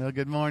Well,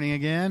 good morning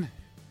again.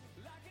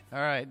 All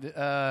right,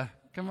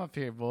 come up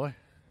here, boy.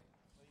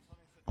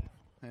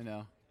 I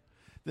know.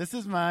 This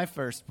is my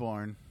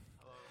firstborn.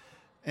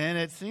 And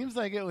it seems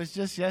like it was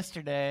just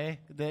yesterday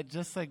that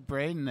just like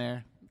Braden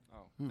there.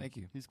 Oh, thank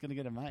you. He's going to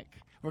get a mic.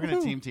 We're going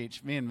to team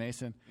teach, me and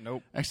Mason.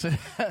 Nope. Actually,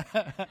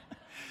 it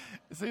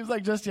seems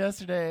like just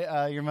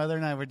yesterday your mother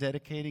and I were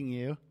dedicating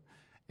you.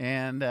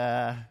 And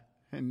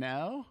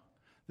now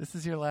this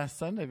is your last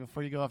Sunday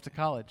before you go off to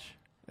college.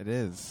 It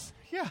is.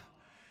 Yeah.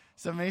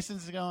 So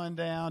Mason's going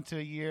down to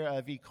a year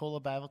of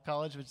Ecola Bible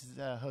College, which is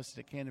hosted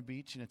at Cannon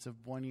Beach, and it's a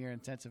one-year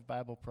intensive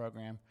Bible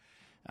program.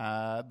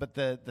 But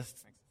the Makes it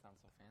sound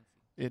so fancy.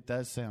 It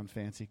does sound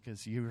fancy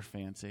because you were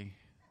fancy.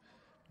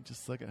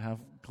 Just look at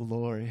how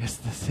glorious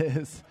this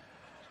is.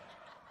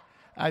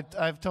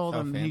 I've told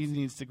him he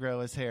needs to grow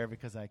his hair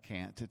because I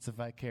can't. It's a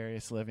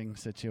vicarious living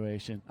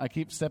situation. I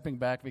keep stepping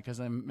back because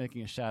I'm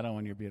making a shadow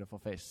on your beautiful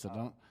face.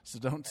 So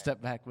don't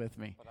step back with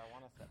me. But I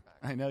want to step back.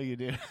 I know you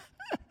do.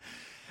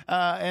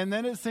 And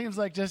then it seems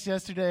like just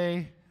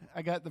yesterday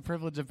I got the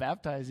privilege of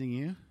baptizing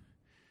you.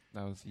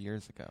 That was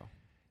years ago.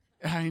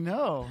 I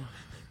know.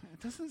 It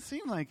doesn't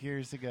seem like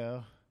years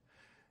ago.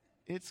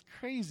 It's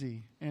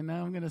crazy. And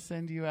now I'm going to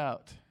send you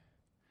out.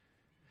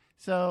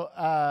 So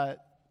I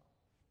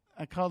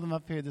called them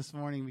up here this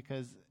morning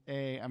because,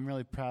 I'm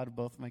really proud of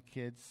both my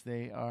kids.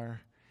 They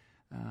are,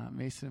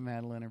 Mason and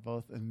Madeline are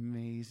both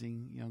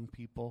amazing young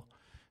people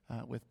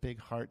with big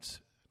hearts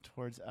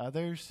towards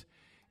others.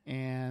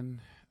 And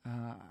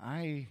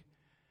I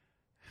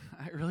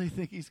really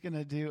think he's going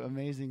to do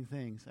amazing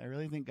things. I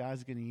really think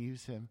God's going to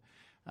use him.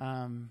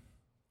 And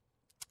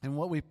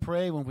what we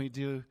pray when we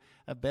do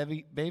a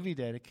baby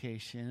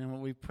dedication, and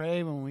what we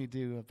pray when we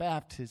do a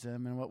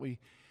baptism, and what we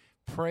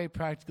pray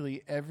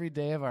practically every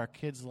day of our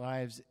kids'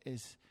 lives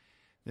is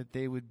that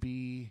they would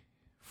be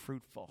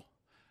fruitful,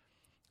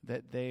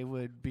 that they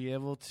would be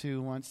able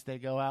to, once they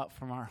go out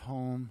from our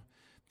home,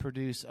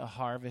 produce a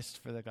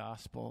harvest for the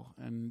gospel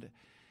and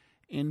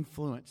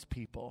influence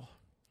people.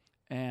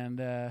 And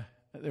there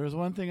was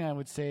one thing I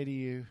would say to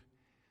you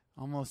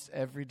almost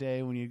every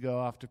day when you go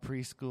off to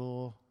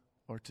preschool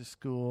or to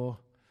school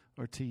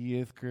or to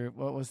youth group.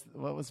 What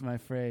was my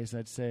phrase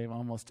I'd say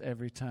almost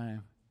every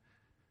time?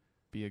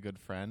 Be a good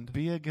friend.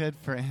 Be a good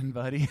friend,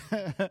 buddy.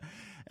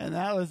 And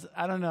that was,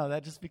 I don't know,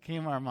 that just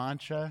became our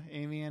mantra,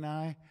 Amy and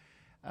I,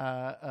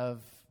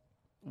 of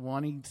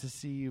wanting to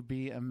see you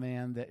be a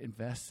man that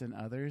invests in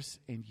others,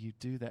 and you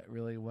do that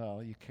really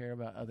well. You care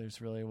about others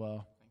really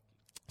well.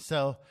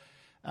 So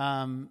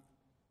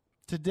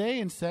today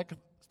in 2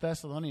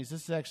 Thessalonians,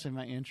 this is actually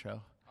my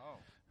intro. Oh,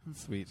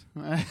 sweet.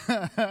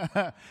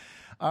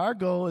 Our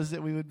goal is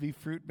that we would be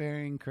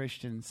fruit-bearing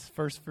Christians.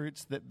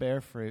 Firstfruits that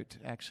bear fruit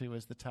actually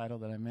was the title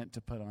that I meant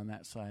to put on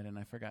that slide, and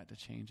I forgot to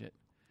change it.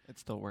 It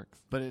still works.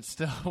 But it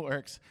still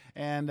works.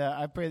 And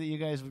I pray that you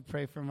guys would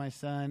pray for my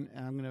son.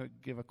 And I'm going to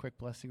give a quick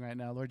blessing right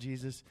now. Lord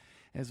Jesus,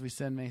 as we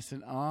send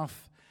Mason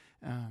off,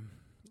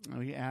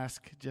 we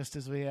ask, just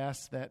as we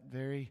asked that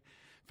very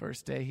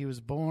first day he was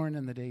born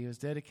and the day he was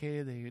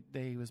dedicated, the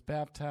day he was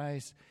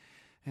baptized,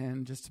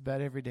 and just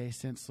about every day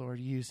since, Lord,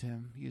 use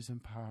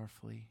him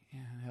powerfully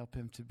and help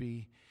him to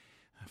be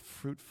a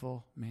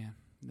fruitful man,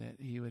 that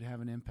he would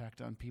have an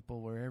impact on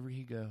people wherever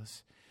he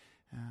goes.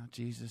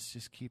 Jesus,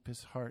 just keep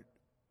his heart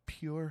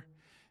pure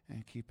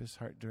and keep his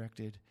heart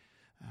directed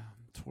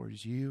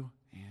towards you,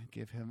 and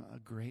give him a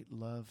great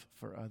love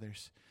for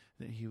others,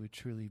 that he would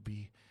truly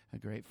be a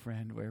great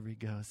friend wherever he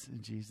goes.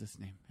 In Jesus'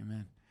 name,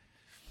 amen.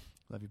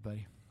 Love you,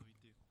 buddy. Love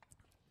you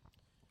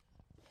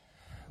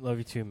too. Love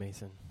you too,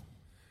 Mason.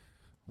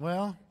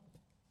 Well,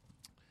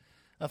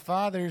 a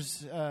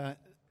father's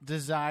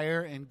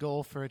desire and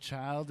goal for a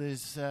child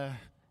is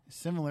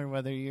similar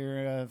whether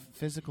you're a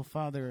physical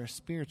father or a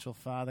spiritual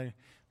father.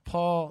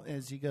 Paul,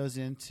 as he goes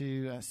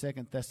into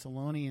 2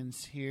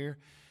 Thessalonians here,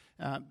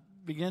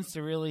 begins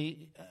to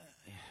really,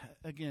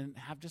 again,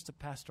 have just a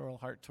pastoral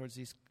heart towards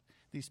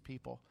these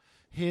people.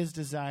 His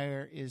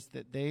desire is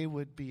that they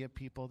would be a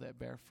people that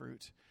bear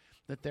fruit,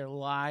 that their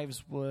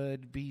lives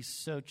would be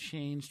so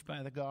changed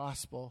by the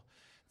gospel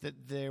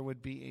that there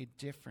would be a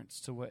difference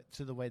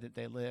to the way that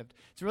they lived.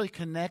 It's really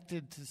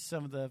connected to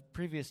some of the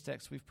previous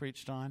texts we've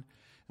preached on,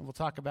 and we'll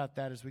talk about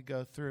that as we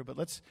go through. But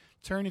let's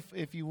turn,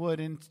 if you would,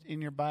 in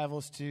your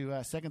Bibles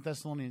to 2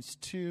 Thessalonians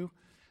 2,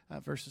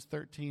 verses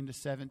 13 to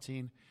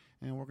 17,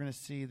 and we're going to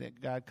see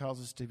that God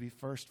calls us to be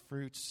first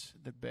fruits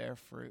that bear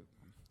fruit.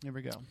 Here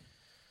we go.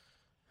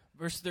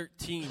 Verse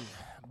 13,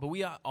 but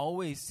we ought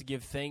always to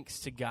give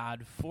thanks to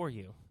God for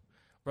you,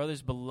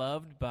 brothers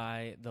beloved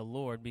by the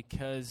Lord,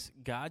 because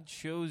God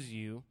chose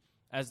you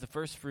as the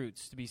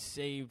firstfruits to be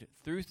saved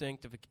through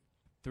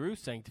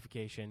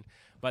sanctification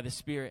by the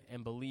Spirit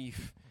and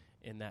belief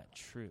in that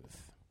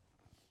truth.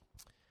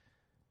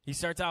 He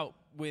starts out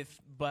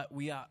with, but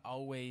we ought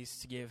always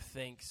to give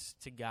thanks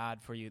to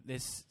God for you.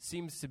 This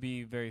seems to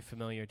be very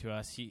familiar to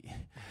us. He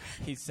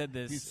said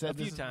this a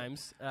few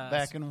times.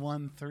 Back in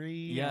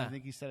 1:3. Yeah. I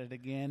think he said it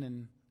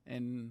again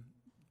in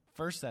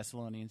 1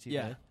 Thessalonians. He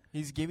did.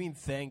 He's giving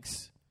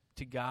thanks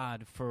to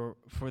God for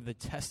the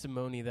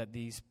testimony that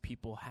these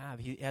people have.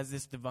 He has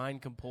this divine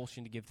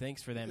compulsion to give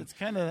thanks for them. It's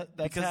kind of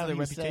because of their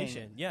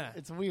reputation. Yeah,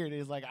 it's weird.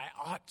 He's like, I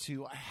ought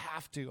to, I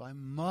have to, I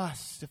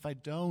must. If I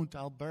don't,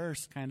 I'll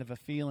burst. Kind of a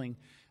feeling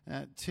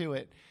to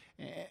it.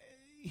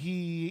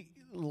 He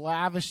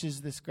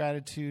lavishes this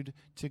gratitude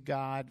to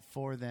God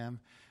for them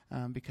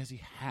because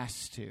he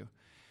has to.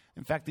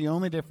 In fact, the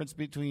only difference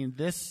between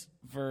this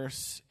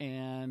verse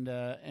and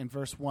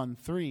verse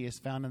 1:3 is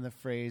found in the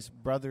phrase,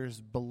 brothers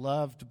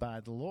beloved by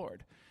the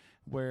Lord,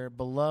 where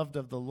beloved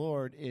of the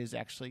Lord is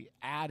actually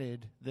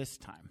added this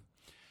time.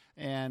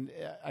 And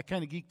I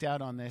kind of geeked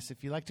out on this.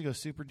 If you like to go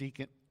super deep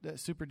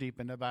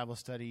into Bible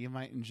study, you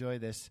might enjoy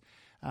this.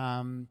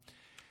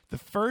 The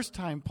first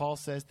time Paul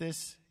says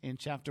this in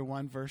chapter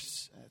 1,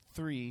 verse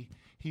 3,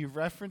 he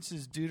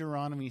references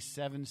Deuteronomy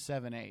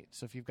 7:7-8.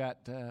 So if you've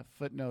got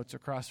footnotes or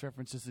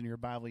cross-references in your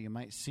Bible, you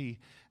might see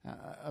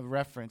a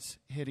reference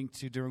hitting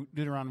to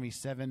Deuteronomy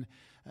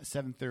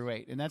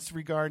 7:7-8. And that's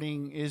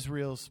regarding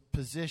Israel's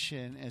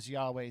position as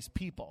Yahweh's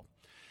people.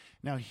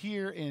 Now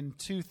here in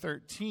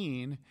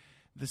 2:13,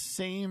 the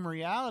same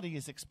reality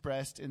is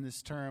expressed in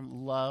this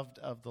term, loved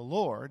of the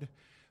Lord,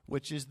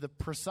 which is the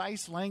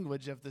precise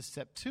language of the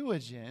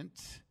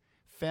Septuagint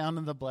found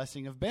in the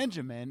blessing of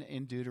Benjamin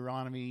in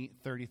Deuteronomy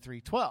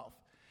 33:12.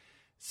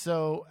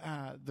 So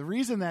the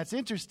reason that's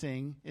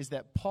interesting is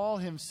that Paul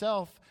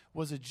himself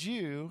was a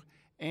Jew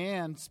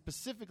and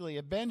specifically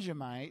a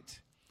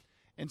Benjamite.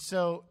 And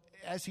so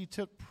as he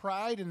took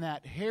pride in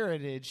that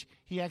heritage,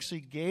 he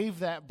actually gave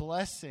that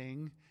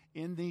blessing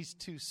in these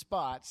two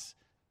spots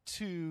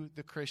to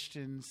the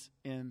Christians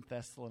in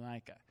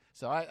Thessalonica.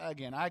 So I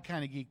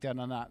kind of geeked out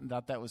on that and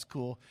thought that was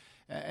cool.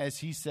 As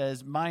he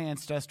says, my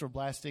ancestral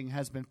blessing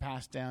has been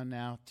passed down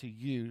now to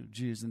you,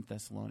 Jews and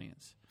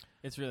Thessalonians.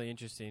 It's really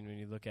interesting when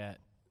you look at,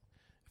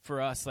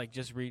 for us, like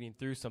just reading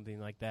through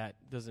something like that,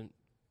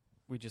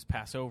 we just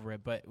pass over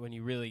it. But when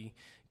you really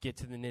get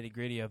to the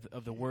nitty-gritty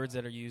of the words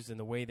that are used and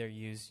the way they're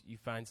used, you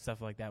find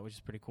stuff like that, which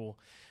is pretty cool.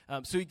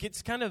 So he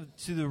gets kind of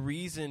to the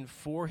reason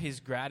for his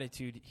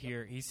gratitude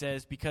here. He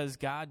says, because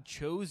God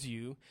chose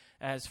you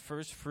as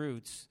first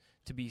fruits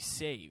to be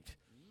saved.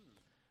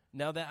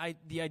 Now,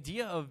 the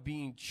idea of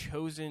being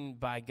chosen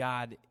by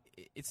God,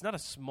 it's not a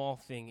small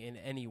thing in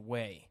any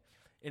way.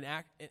 In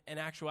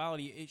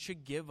actuality, it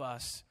should give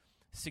us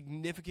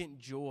significant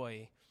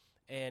joy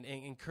and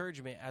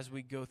encouragement as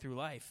we go through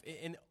life.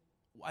 And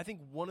I think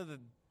one of the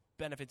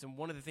benefits and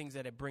one of the things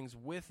that it brings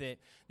with it,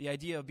 the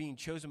idea of being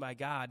chosen by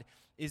God,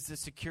 is the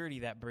security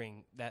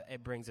that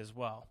it brings as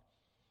well.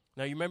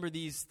 Now, you remember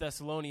these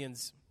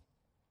Thessalonians,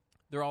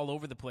 they're all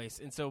over the place.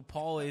 And so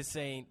Paul is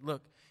saying,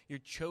 look, you're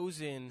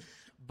chosen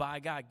by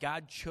God.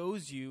 God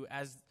chose you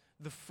as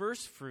the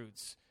first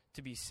fruits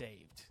to be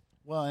saved.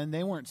 Well, and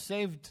they weren't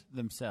saved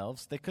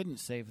themselves. They couldn't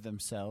save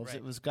themselves. Right.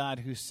 It was God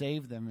who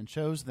saved them and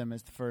chose them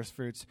as the first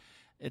fruits.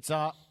 It's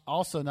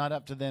also not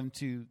up to them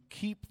to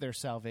keep their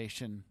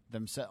salvation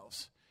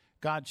themselves.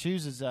 God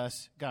chooses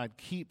us. God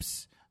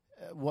keeps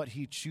what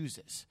he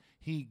chooses.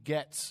 He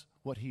gets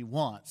what he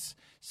wants.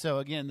 So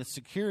again, the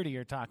security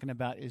you're talking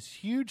about is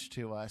huge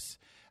to us,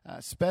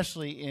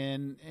 especially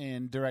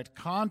in direct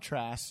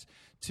contrast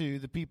to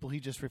the people he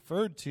just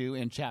referred to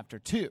in chapter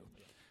 2.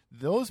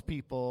 Those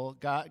people,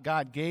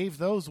 God gave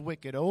those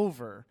wicked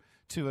over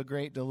to a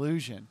great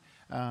delusion.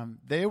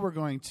 They were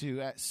going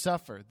to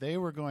suffer. They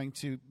were going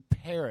to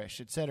perish,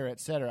 etc.,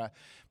 etc.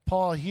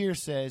 Paul here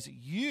says,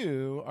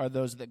 you are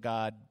those that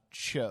God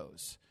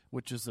chose,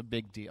 which is a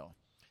big deal.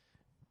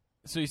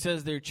 So he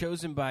says they're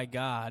chosen by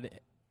God.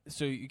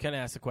 So you kind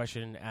of ask the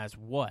question, as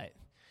what?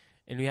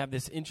 And we have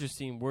this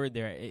interesting word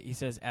there. He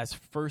says, as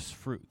first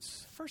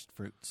fruits. First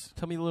fruits.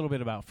 Tell me a little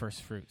bit about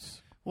first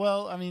fruits.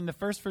 Well, I mean, the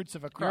first fruits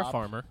of a crop. You're a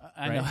farmer.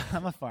 I right? know,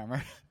 I'm a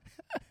farmer.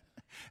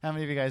 How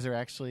many of you guys are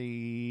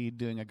actually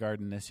doing a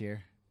garden this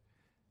year?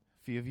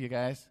 A few of you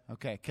guys?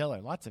 Okay, killer.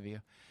 Lots of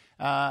you.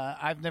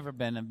 I've never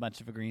been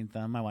much of a green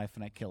thumb. My wife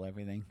and I kill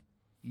everything.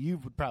 You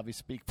would probably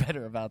speak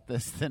better about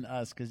this than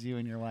us because you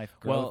and your wife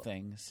grow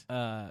things.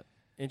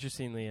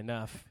 Interestingly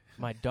enough,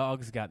 my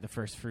dogs got the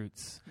first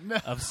fruits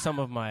of some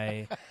of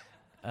my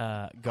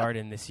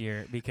garden this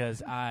year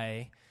because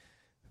I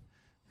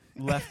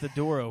left the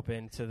door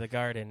open to the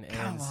garden,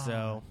 and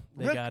so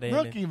they got in.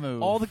 Rookie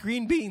move. All the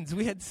green beans.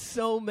 We had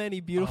so many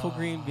beautiful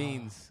green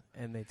beans,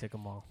 and they took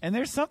them all. And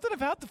there's something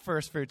about the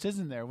first fruits,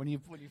 isn't there? When you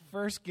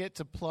first get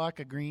to pluck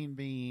a green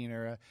bean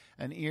or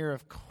an ear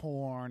of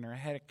corn or a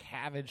head of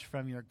cabbage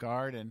from your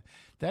garden,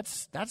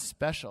 that's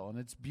special, and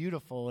it's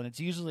beautiful, and it's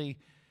usually,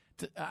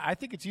 I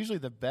think it's usually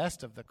the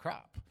best of the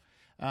crop.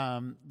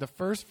 The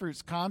first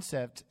fruits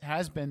concept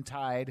has been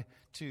tied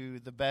to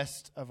the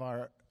best of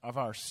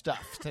our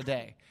stuff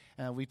today.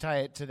 We tie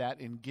it to that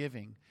in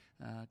giving.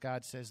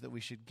 God says that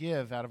we should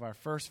give out of our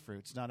first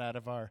fruits, not out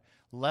of our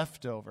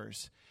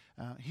leftovers.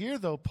 Here,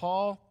 though,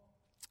 Paul,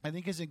 I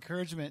think his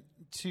encouragement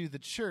to the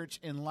church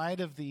in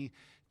light of the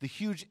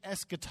huge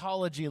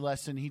eschatology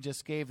lesson he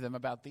just gave them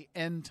about the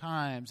end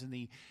times and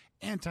the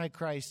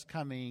Antichrist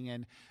coming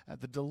and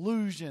the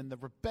delusion, the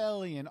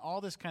rebellion,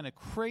 all this kind of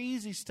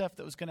crazy stuff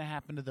that was going to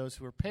happen to those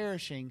who were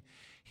perishing,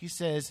 he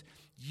says,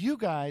 you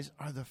guys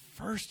are the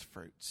first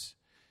fruits.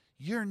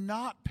 You're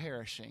not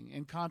perishing,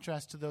 in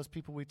contrast to those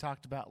people we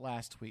talked about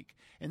last week.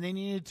 And they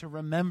needed to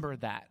remember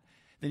that.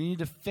 They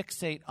needed to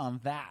fixate on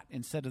that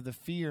instead of the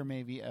fear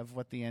maybe of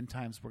what the end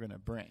times were going to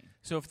bring.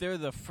 So if they're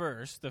the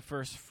first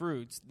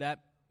fruits, that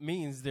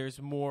means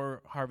there's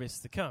more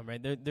harvest to come, right?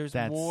 There's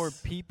more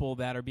people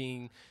that are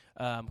being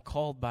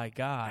called by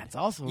God. That's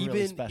also even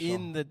really special.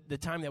 In the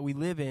time that we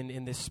live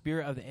in the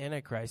spirit of the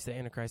Antichrist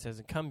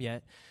hasn't come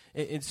yet.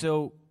 And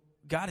so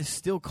God is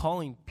still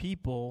calling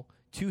people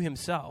to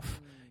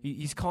himself.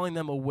 He's calling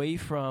them away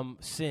from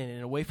sin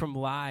and away from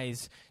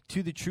lies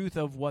to the truth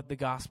of what the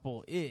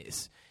gospel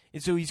is.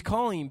 And so he's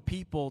calling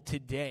people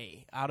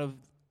today out of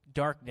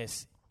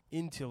darkness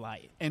into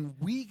light. And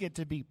we get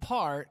to be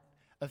part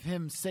of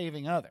him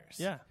saving others.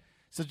 Yeah.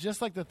 So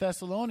just like the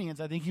Thessalonians,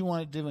 I think he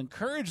wanted to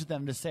encourage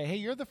them to say, hey,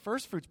 you're the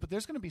first fruits, but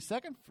there's going to be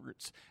second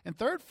fruits and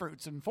third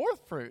fruits and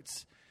fourth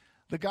fruits.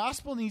 The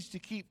gospel needs to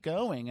keep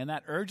going, and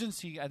that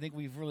urgency I think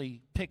we've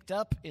really picked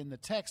up in the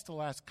text the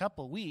last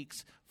couple of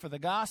weeks for the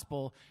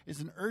gospel is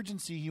an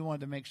urgency he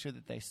wanted to make sure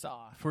that they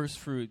saw. First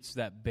fruits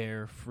that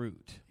bear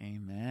fruit.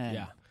 Amen.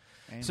 Yeah.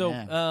 Amen.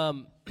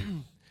 So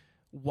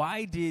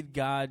why did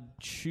God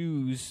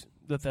choose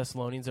the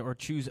Thessalonians or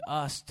choose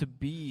us to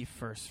be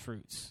first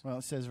fruits? Well,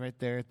 it says right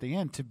there at the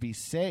end, to be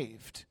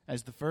saved,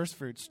 as the first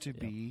fruits to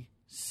be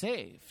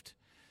saved.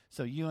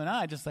 So you and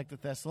I, just like the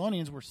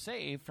Thessalonians, were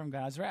saved from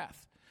God's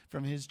wrath,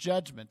 from his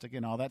judgment.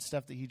 Again, all that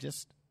stuff that he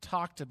just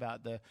talked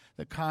about, the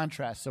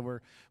contrast. So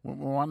we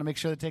want to make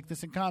sure to take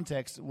this in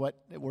context. What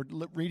we're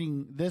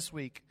reading this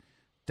week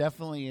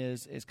definitely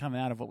is coming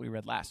out of what we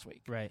read last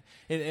week. Right.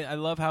 And I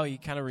love how he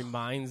kind of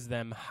reminds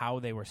them how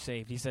they were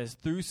saved. He says,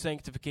 through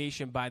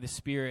sanctification by the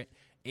Spirit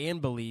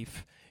and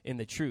belief in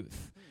the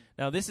truth.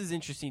 Now, this is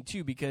interesting,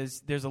 too,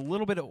 because there's a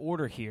little bit of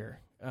order here.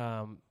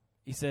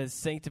 He says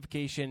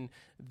sanctification,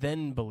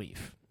 then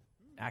belief.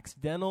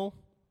 Accidental,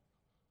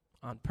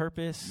 on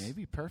purpose.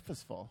 Maybe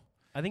purposeful.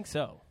 I think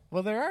so.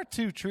 Well, there are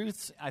two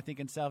truths, I think,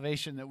 in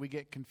salvation that we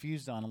get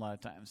confused on a lot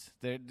of times.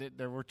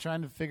 We're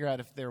trying to figure out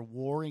if they're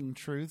warring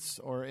truths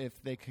or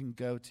if they can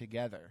go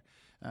together.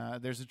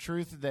 There's a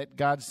truth that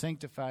God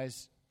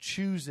sanctifies,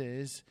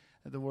 chooses,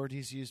 the word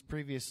he's used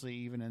previously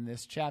even in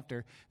this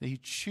chapter, that he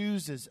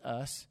chooses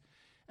us,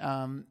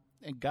 and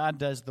God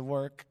does the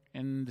work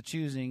and the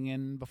choosing,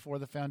 and before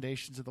the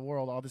foundations of the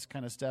world, all this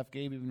kind of stuff.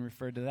 Gabe even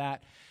referred to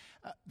that.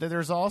 That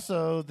there's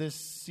also this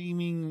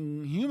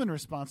seeming human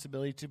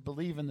responsibility to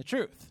believe in the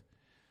truth.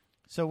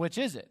 So which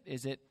is it?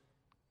 Is it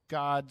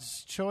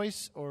God's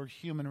choice or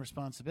human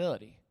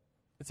responsibility?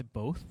 Is it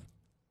both?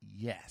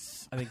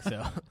 Yes. I think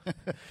so.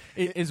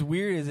 As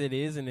weird as it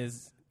is and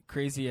as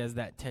crazy as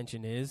that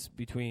tension is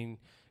between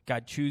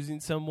God choosing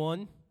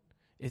someone,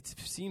 it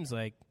seems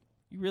like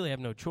you really have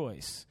no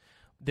choice.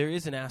 There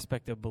is an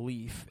aspect of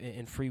belief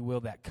and free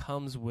will that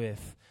comes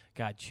with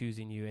God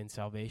choosing you in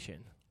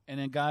salvation. And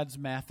in God's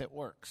math, it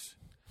works.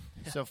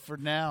 So for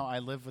now, I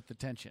live with the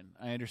tension.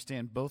 I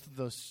understand both of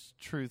those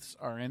truths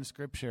are in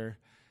Scripture.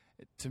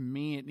 To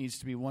me, it needs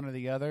to be one or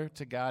the other.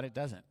 To God, it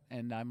doesn't.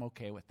 And I'm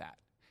okay with that.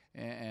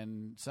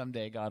 And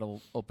someday, God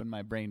will open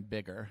my brain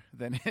bigger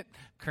than it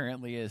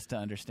currently is to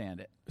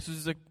understand it. So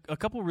there's a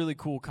couple really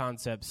cool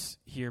concepts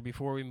here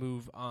before we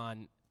move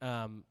on.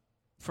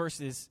 First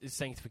is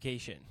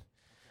sanctification.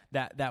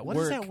 That what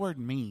work, does that word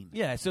mean?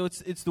 Yeah, so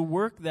it's the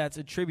work that's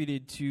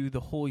attributed to the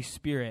Holy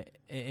Spirit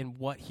and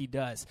what he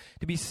does.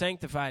 To be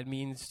sanctified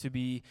means to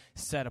be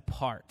set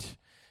apart,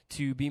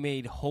 to be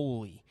made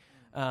holy.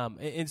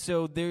 And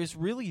so there's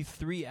really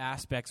three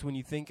aspects when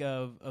you think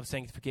of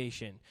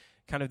sanctification,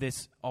 kind of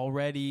this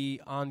already,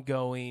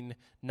 ongoing,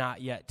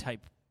 not yet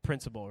type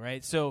principle,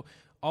 right? So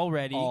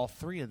already, all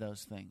three of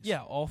those things.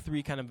 Yeah, all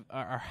three kind of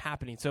are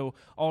happening. So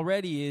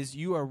already is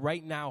you are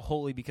right now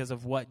holy because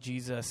of what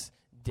Jesus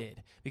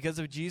did. Because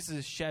of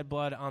Jesus' shed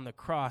blood on the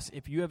cross,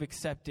 if you have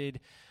accepted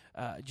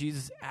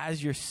Jesus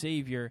as your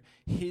Savior,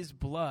 his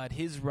blood,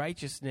 his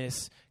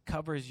righteousness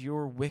covers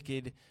your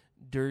wicked,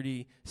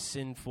 dirty,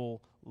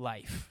 sinful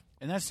life.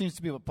 And that seems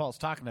to be what Paul's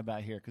talking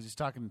about here, because he's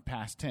talking in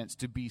past tense,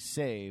 to be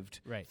saved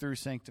through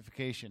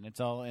sanctification.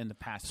 It's all in the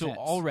past tense. So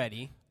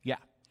already,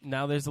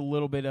 now there's a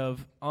little bit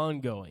of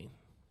ongoing.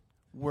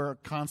 We're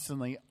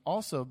constantly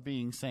also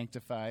being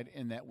sanctified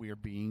in that we are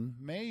being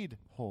made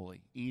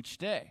holy each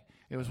day.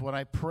 It was what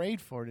I prayed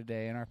for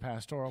today in our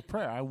pastoral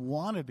prayer. I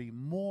want to be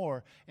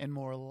more and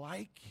more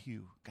like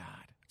you, God.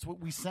 It's what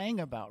we sang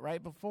about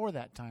right before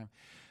that time.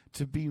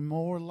 To be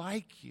more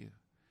like you.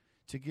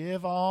 To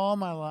give all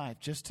my life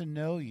just to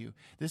know you.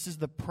 This is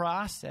the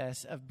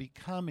process of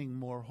becoming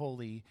more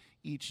holy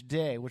each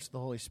day, which the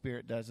Holy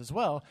Spirit does as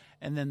well.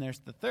 And then there's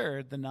the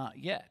third, the not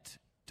yet.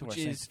 Which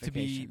is to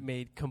be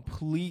made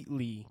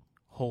completely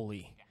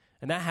holy.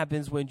 And that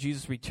happens when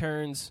Jesus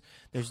returns.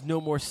 There's no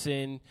more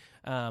sin.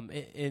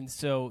 And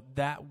so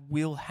that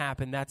will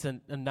happen. That's a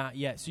not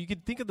yet. So you can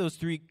think of those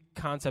three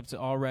concepts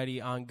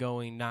already,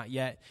 ongoing, not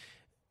yet.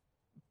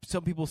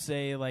 some people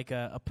say like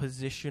a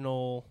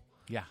positional,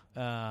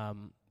 Yeah.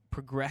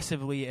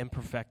 Progressively and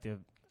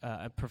perfectedly.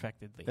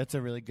 That's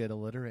a really good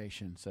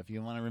alliteration. So if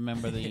you want to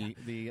remember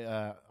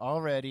the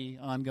already,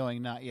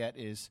 ongoing, not yet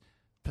is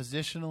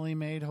positionally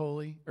made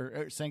holy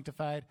or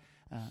sanctified,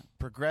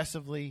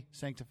 progressively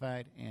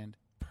sanctified, and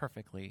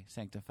perfectly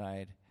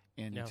sanctified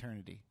in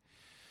eternity.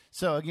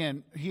 So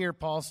again, here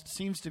Paul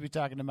seems to be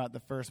talking about the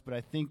first, but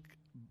I think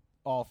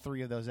all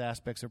three of those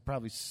aspects are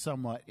probably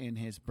somewhat in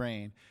his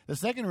brain. The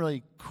second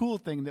really cool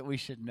thing that we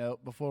should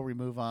note before we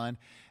move on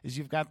is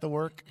you've got the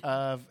work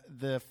of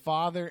the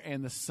Father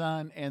and the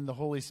Son and the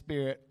Holy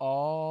Spirit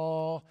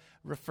all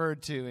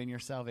referred to in your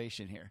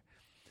salvation here.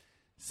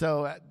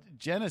 So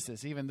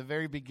Genesis, even the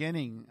very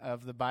beginning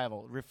of the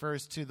Bible,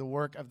 refers to the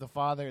work of the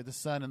Father, the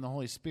Son, and the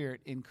Holy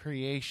Spirit in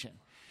creation.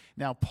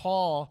 Now,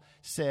 Paul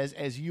says,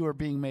 as you are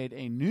being made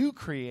a new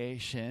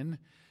creation,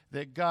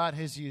 that God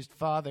has used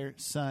Father,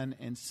 Son,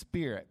 and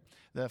Spirit.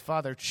 The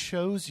Father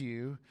chose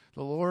you.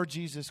 The Lord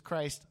Jesus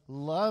Christ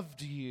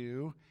loved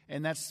you.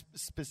 And that's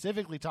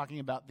specifically talking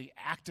about the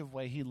active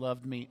way he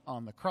loved me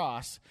on the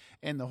cross.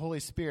 And the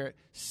Holy Spirit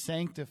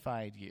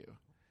sanctified you.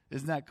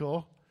 Isn't that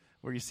cool?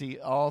 Where you see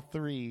all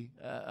three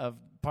of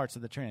parts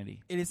of the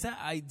Trinity. And it's that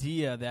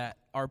idea that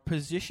our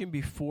position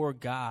before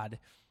God,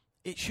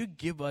 it should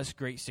give us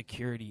great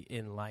security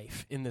in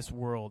life, in this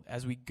world,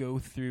 as we go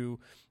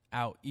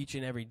throughout each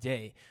and every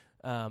day.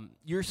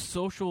 Your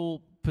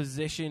social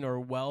position or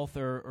wealth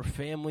or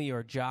family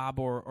or job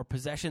or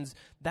possessions,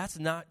 that's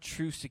not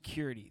true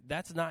security.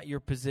 That's not your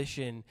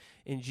position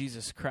in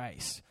Jesus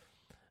Christ.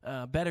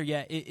 Better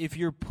yet, if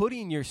you're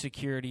putting your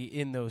security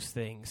in those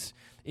things,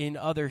 in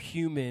other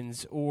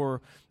humans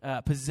or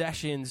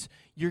possessions,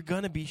 you're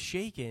going to be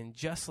shaken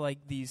just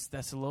like these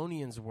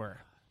Thessalonians were.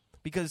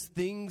 Because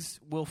things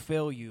will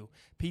fail you.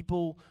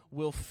 People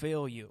will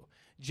fail you.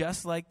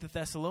 Just like the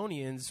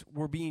Thessalonians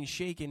were being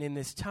shaken in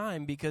this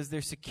time because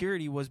their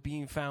security was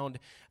being found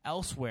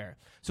elsewhere.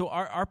 So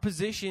our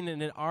position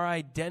and our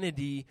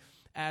identity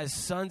as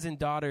sons and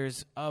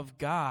daughters of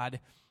God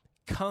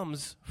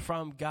comes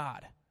from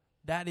God.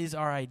 That is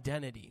our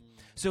identity.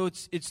 So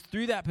it's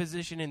through that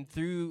position and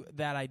through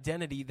that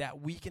identity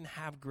that we can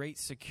have great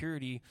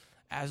security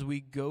as we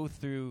go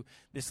through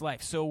this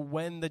life. So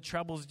when the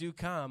troubles do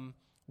come,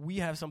 we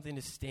have something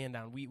to stand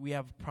on. We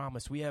have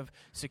promise. We have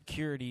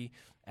security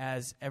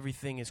as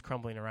everything is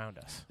crumbling around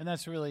us. And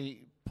that's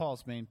really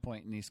Paul's main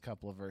point in these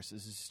couple of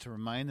verses, is to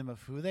remind them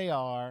of who they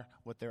are,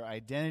 what their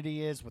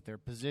identity is, what their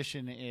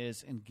position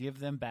is, and give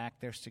them back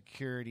their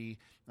security,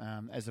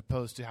 as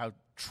opposed to how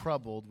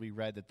troubled we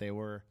read that they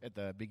were at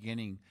the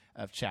beginning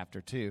of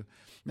chapter 2.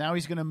 Now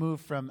he's going to move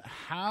from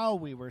how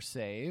we were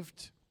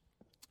saved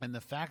and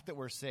the fact that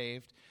we're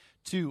saved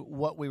to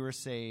what we were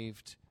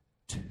saved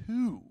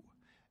to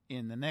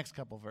in the next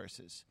couple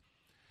verses.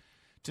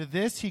 To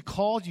this he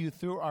called you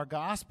through our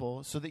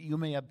gospel so that you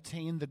may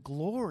obtain the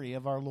glory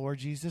of our Lord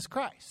Jesus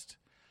Christ.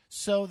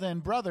 So then,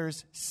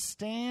 brothers,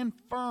 stand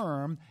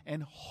firm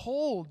and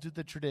hold to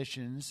the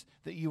traditions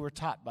that you were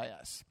taught by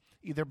us,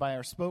 either by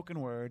our spoken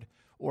word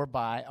or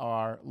by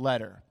our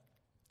letter.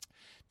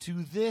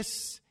 To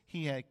this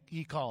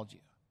he called you,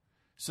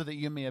 so that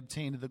you may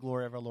obtain the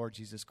glory of our Lord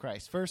Jesus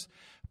Christ. First,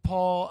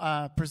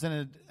 Paul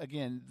presented,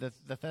 again, the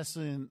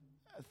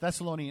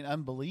Thessalonian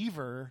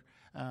unbeliever,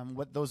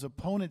 what those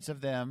opponents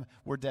of them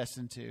were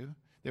destined to.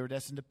 They were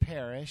destined to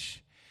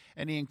perish.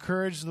 And he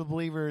encouraged the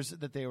believers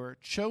that they were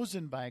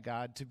chosen by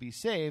God to be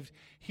saved.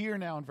 Here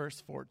now in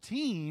verse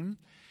 14,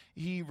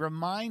 he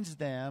reminds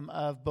them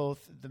of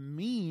both the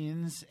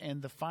means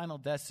and the final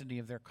destiny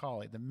of their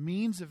calling. The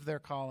means of their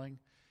calling,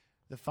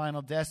 the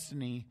final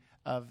destiny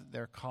of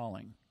their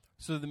calling.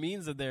 So the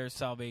means of their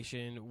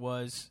salvation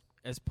was,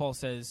 as Paul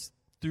says,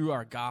 through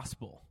our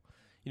gospel.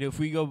 You know, if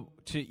we go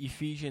to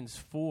Ephesians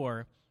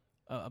 4,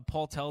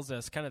 Paul tells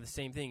us kind of the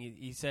same thing.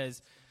 He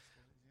says,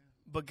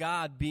 but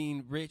God,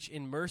 being rich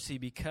in mercy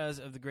because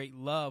of the great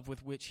love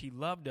with which he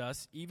loved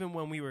us, even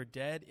when we were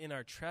dead in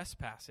our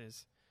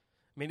trespasses,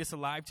 made us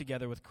alive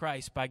together with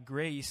Christ. By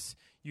grace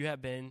you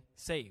have been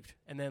saved.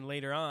 And then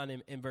later on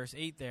in verse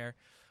 8 there,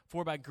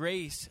 for by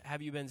grace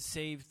have you been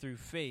saved through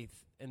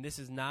faith, and this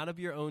is not of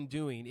your own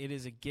doing. It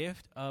is a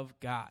gift of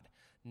God,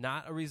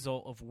 not a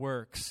result of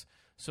works,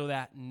 so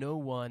that no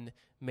one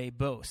may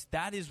boast.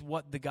 That is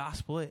what the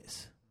gospel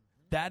is.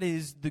 That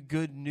is the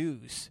good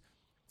news,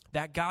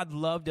 that God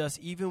loved us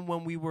even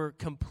when we were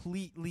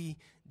completely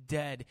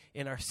dead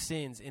in our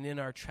sins and in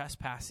our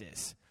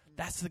trespasses.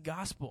 That's the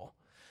gospel,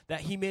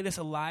 that he made us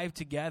alive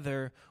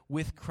together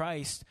with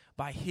Christ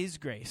by his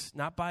grace,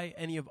 not by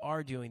any of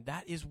our doing.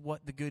 That is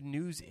what the good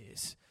news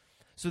is,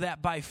 so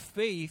that by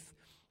faith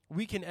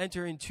we can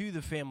enter into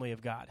the family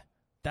of God.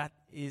 That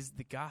is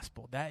the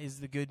gospel. That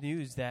is the good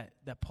news that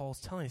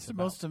Paul's telling us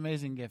about. It's the most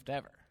amazing gift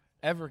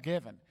ever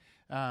given.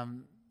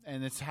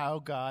 And it's how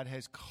God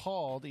has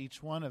called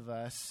each one of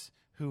us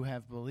who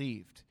have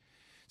believed.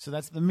 So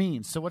that's the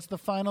means. So what's the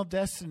final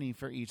destiny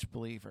for each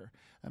believer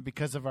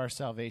because of our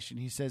salvation?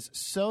 He says,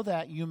 so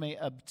that you may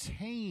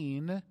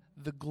obtain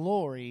the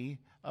glory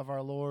of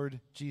our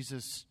Lord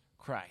Jesus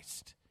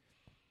Christ.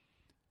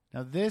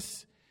 Now,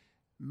 this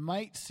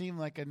might seem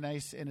like a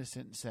nice,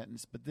 innocent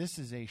sentence, but this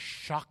is a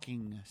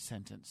shocking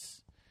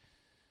sentence.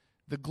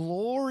 The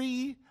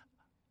glory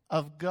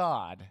of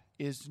God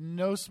is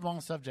no small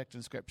subject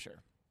in Scripture.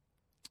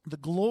 The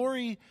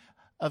glory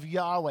of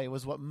Yahweh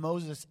was what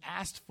Moses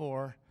asked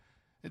for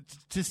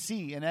to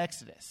see in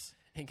Exodus.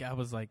 And God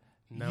was like,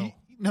 no.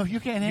 You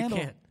can't handle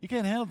You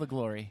can't handle the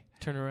glory.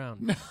 Turn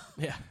around. No.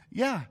 Yeah.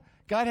 Yeah.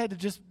 God had to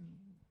just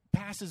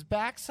pass his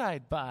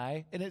backside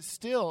by, and it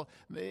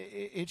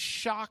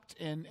shocked,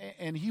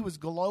 and he was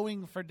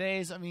glowing for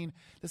days. I mean,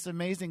 this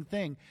amazing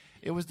thing.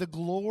 It was the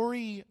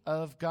glory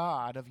of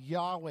God, of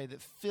Yahweh,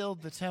 that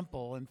filled the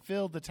temple and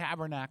filled the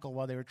tabernacle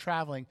while they were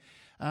traveling.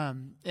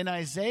 In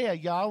Isaiah,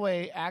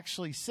 Yahweh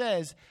actually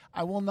says,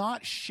 I will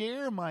not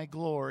share my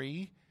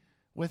glory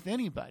with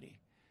anybody.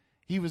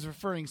 He was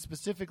referring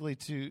specifically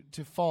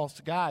to false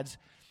gods.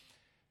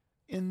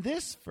 In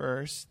this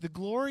verse, the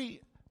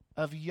glory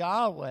of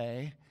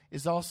Yahweh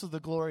is also the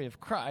glory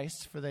of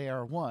Christ, for they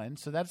are one.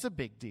 So that's a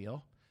big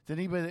deal. To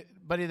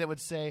anybody that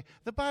would say,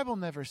 the Bible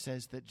never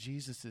says that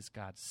Jesus is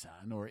God's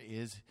son or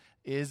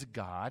is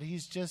God.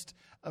 He's just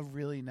a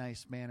really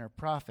nice man or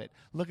prophet.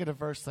 Look at a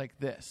verse like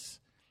this.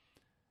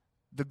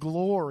 The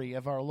glory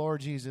of our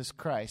Lord Jesus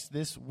Christ.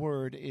 This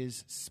word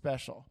is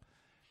special.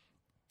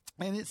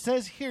 And it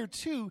says here,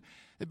 too,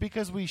 that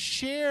because we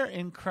share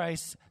in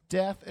Christ's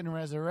death and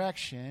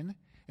resurrection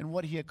and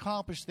what he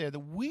accomplished there, that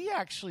we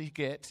actually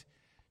get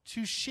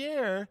to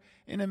share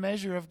in a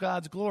measure of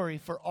God's glory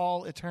for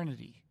all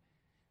eternity.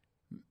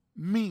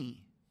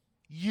 Me,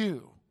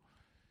 you.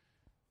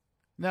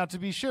 Now, to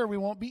be sure, we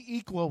won't be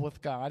equal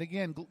with God.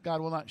 Again,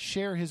 God will not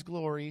share his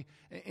glory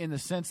in the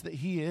sense that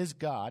he is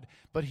God,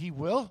 but he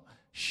will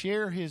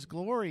share his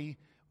glory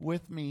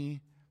with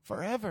me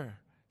forever,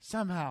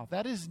 somehow.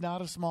 That is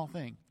not a small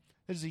thing.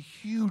 That is a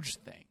huge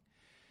thing.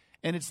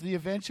 And it's the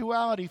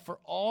eventuality for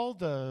all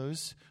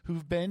those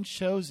who've been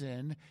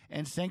chosen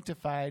and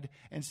sanctified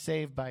and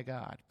saved by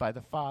God, by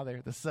the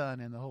Father, the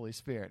Son, and the Holy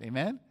Spirit.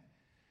 Amen?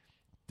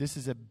 This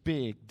is a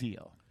big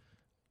deal.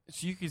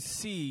 So you could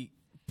see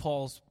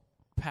Paul's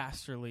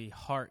pastorly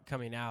heart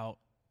coming out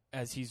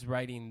as he's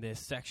writing this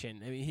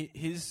section. I mean,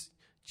 his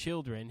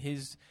children,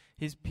 his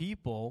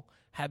people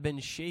have been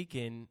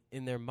shaken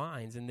in their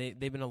minds, and they've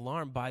been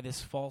alarmed by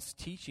this false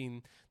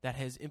teaching that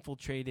has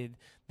infiltrated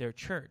their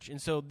church. And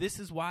so this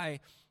is why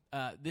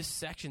this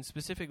section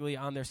specifically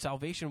on their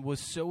salvation was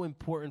so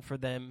important for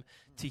them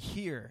to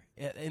hear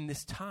in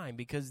this time,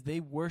 because they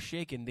were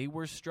shaken, they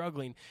were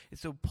struggling. And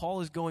so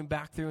Paul is going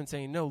back through and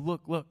saying, no,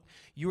 look,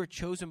 you are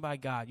chosen by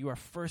God. You are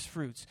first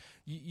fruits.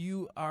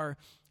 You are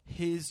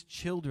his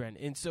children.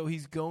 And so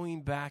he's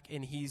going back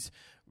and he's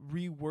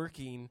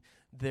reworking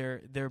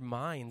their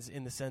minds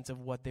in the sense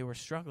of what they were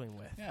struggling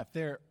with. Yeah,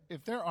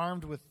 if they're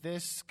armed with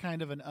this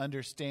kind of an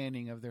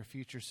understanding of their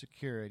future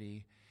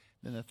security,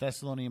 then the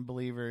Thessalonian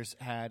believers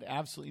had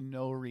absolutely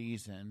no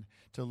reason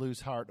to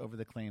lose heart over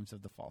the claims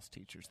of the false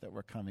teachers that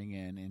were coming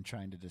in and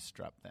trying to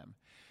disrupt them.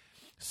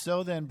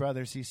 So then,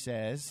 brothers, he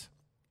says,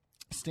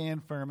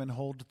 stand firm and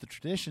hold to the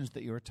traditions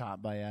that you were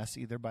taught by us,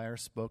 either by our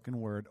spoken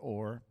word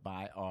or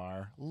by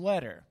our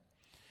letter.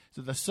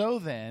 So the so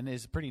then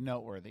is pretty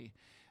noteworthy.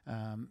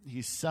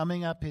 He's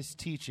summing up his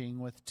teaching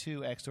with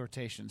two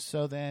exhortations.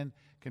 So then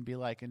can be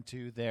likened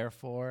to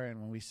therefore, and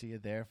when we see a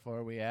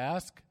therefore, we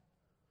ask,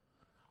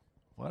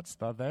 what's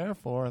the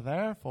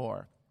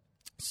therefore?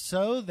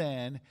 So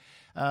then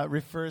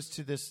refers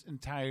to this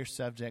entire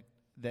subject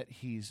that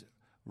he's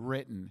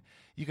written.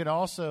 You could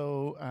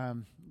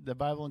also, the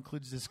Bible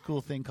includes this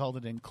cool thing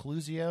called an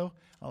inclusio.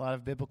 A lot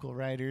of biblical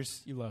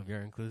writers. You love your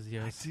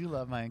inclusios. I do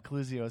love my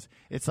inclusios.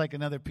 It's like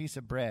another piece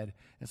of bread.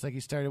 It's like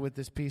you started with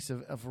this piece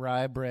of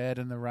rye bread,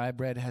 and the rye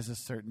bread has a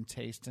certain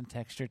taste and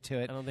texture to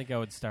it. I don't think I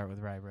would start with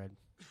rye bread.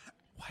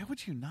 Why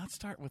would you not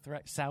start with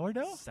rye?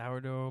 Sourdough?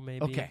 Sourdough,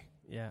 maybe. Okay.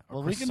 Yeah.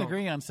 Well, we can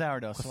agree on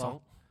sourdough.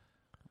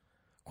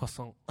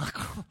 Croissant.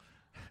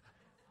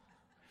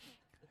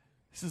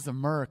 This is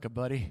America,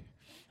 buddy.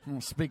 I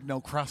don't speak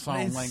no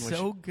croissant language. It's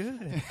so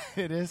good.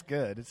 It is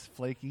good. It's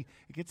flaky.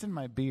 It gets in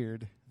my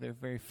beard. They're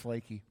very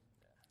flaky.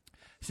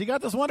 So you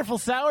got this wonderful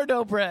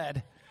sourdough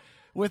bread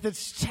with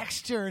its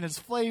texture and its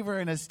flavor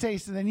and its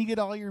taste, and then you get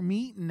all your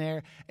meat in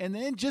there. And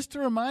then just to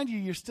remind you,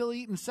 you're still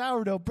eating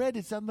sourdough bread.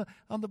 It's on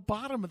the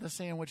bottom of the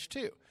sandwich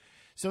too.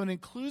 So an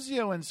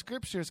inclusio in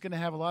Scripture is going to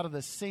have a lot of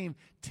the same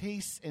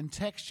tastes and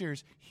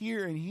textures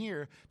here and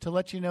here to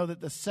let you know that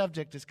the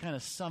subject is kind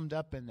of summed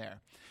up in there.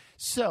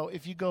 So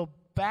if you go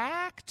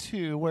back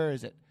to, where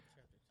is it?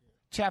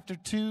 Chapter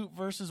 2,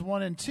 verses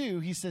 1 and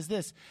 2, he says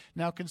this,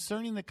 now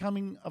concerning the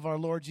coming of our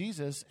Lord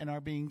Jesus and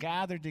our being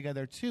gathered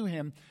together to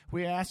him,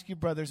 we ask you,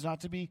 brothers,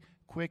 not to be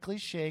quickly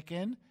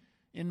shaken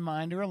in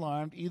mind or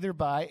alarmed, either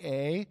by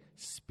a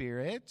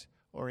spirit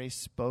or a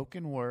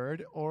spoken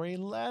word or a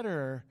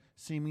letter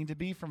seeming to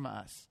be from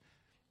us.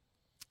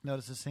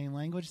 Notice the same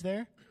language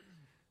there?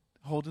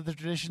 Hold to the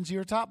traditions you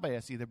were taught by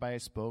us, either by a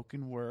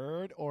spoken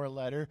word or a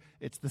letter.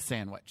 It's the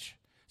sandwich.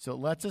 So it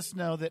lets us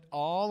know that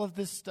all of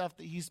this stuff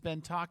that he's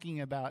been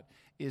talking about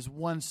is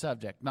one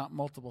subject, not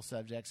multiple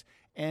subjects.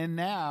 And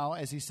now,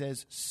 as he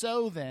says,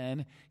 so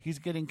then, he's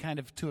getting kind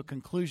of to a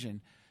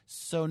conclusion.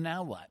 So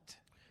now what?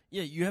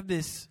 Yeah, you have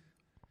this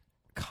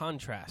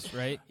contrast,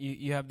 right?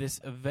 You have this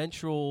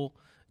eventual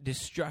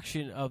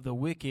destruction of the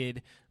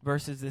wicked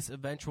versus this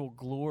eventual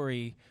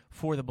glory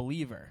for the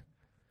believer.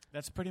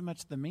 That's pretty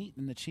much the meat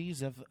and the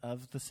cheese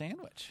of the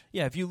sandwich.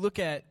 Yeah, if you look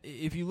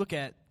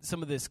at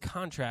some of this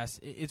contrast,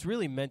 it's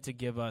really meant to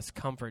give us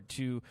comfort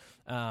to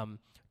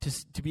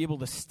be able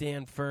to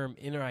stand firm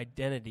in our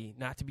identity,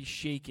 not to be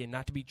shaken,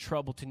 not to be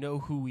troubled, to know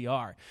who we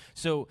are.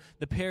 So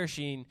the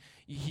perishing,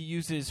 he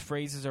uses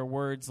phrases or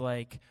words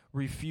like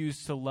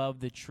refuse to love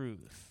the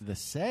truth. The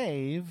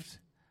saved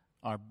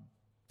are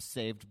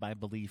saved by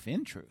belief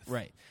in truth.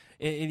 Right.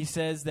 And he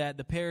says that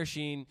the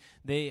perishing,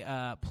 they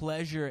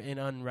pleasure in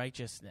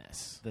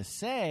unrighteousness. The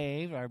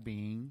saved are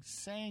being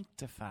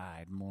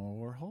sanctified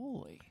more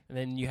holy. And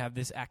then you have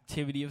this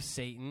activity of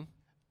Satan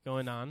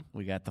going on.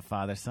 We got the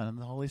Father, Son, and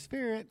the Holy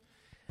Spirit.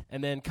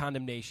 And then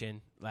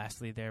condemnation,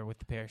 lastly, there with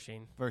the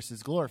perishing.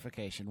 Versus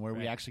glorification, where we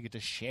Right. actually get to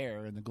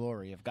share in the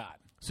glory of God.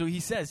 So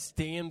he says,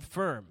 stand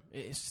firm.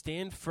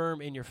 Stand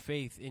firm in your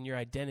faith, in your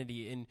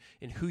identity,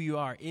 in who you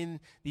are, in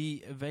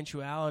the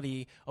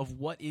eventuality of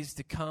what is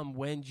to come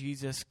when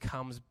Jesus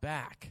comes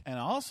back. And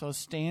also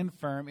stand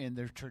firm in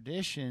the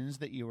traditions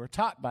that you were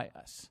taught by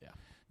us. Yeah.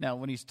 Now,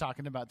 when he's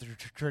talking about the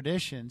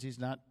traditions, he's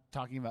not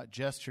talking about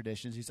just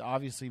traditions. He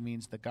obviously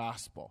means the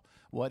gospel,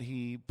 what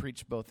he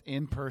preached both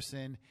in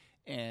person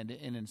and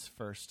in his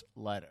first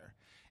letter.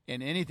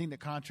 And anything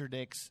that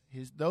contradicts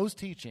those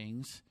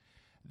teachings,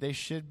 they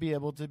should be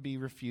able to be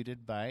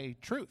refuted by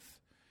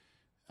truth.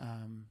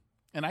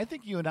 And I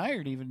think you and I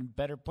are even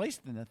better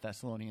placed than the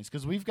Thessalonians,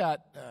 because we've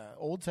got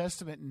Old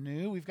Testament and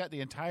New. We've got the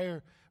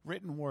entire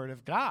written word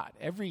of God,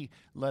 every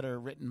letter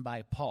written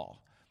by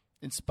Paul,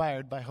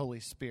 inspired by Holy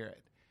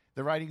Spirit.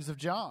 The writings of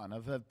John,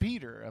 of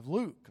Peter, of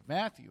Luke, of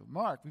Matthew,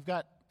 Mark. We've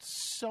got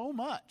so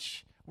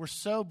much. We're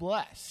so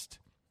blessed.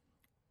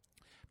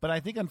 But I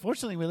think,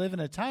 unfortunately, we live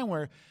in a time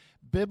where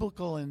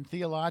biblical and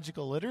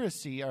theological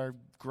literacy are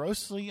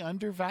grossly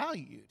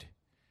undervalued.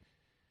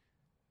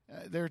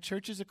 There are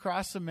churches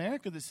across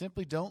America that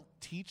simply don't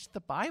teach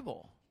the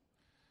Bible.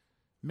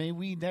 May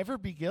we never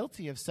be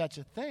guilty of such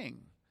a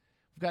thing.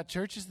 We've got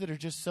churches that are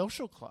just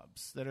social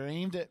clubs that are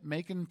aimed at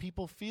making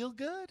people feel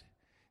good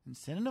and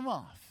sending them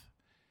off.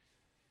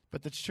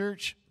 But the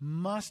church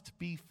must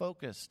be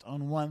focused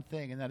on one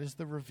thing, and that is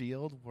the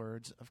revealed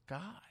words of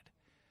God.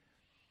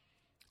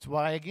 That's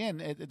why,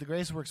 again, at the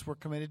Grace Works, we're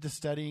committed to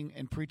studying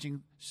and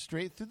preaching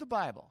straight through the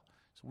Bible.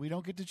 So we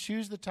don't get to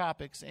choose the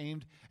topics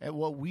aimed at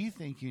what we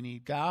think you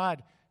need.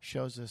 God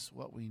shows us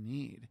what we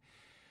need.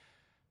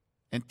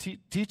 And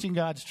teaching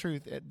God's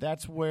truth,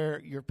 that's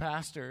where your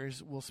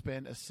pastors will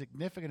spend a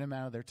significant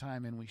amount of their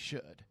time, and we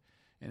should.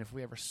 And if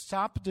we ever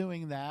stop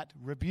doing that,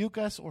 rebuke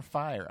us or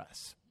fire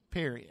us,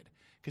 period.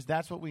 Because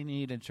that's what we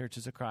need in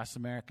churches across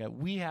America.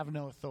 We have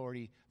no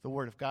authority. The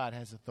Word of God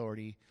has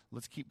authority.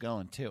 Let's keep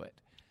going to it.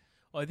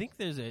 Well, I think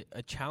there's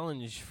a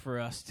challenge for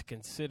us to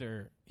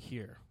consider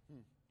here.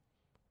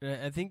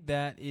 And I think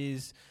that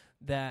is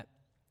that,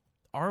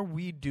 are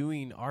we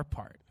doing our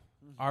part?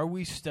 Are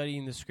we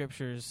studying the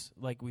Scriptures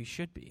like we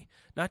should be?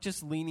 Not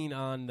just leaning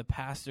on the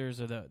pastors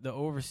or the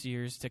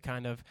overseers to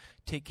kind of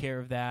take care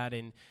of that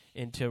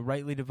and to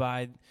rightly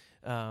divide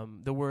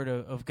the Word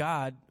of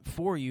God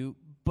for you,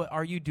 but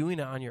are you doing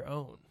it on your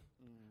own?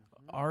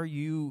 Are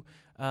you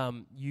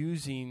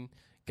using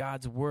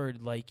God's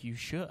Word like you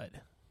should?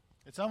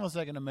 It's almost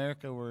like in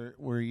America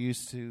we're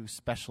used to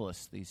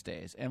specialists these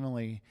days.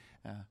 Emily,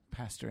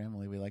 Pastor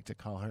Emily, we like to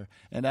call her,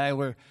 and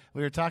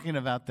we were talking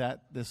about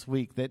that this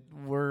week, that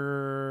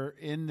we're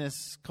in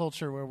this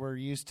culture where we're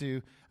used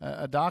to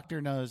a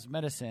doctor knows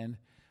medicine,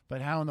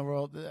 but how in the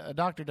world a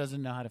doctor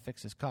doesn't know how to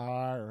fix his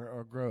car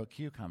or grow a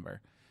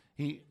cucumber.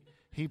 He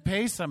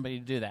pays somebody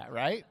to do that,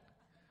 right?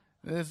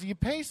 You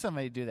pay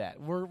somebody to do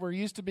that. We're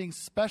used to being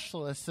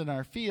specialists in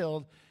our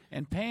field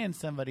and paying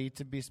somebody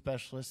to be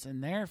specialists in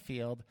their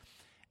field,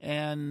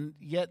 and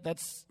yet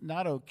that's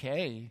not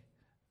okay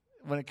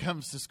when it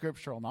comes to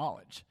scriptural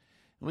knowledge.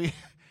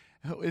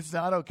 It's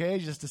not okay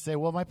just to say,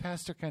 well, my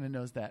pastor kind of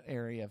knows that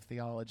area of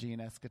theology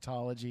and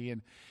eschatology,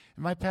 and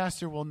my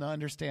pastor will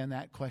understand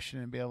that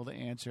question and be able to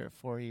answer it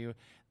for you.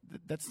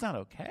 That's not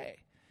okay.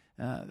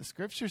 The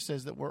Scripture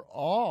says that we're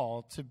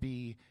all to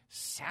be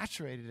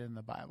saturated in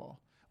the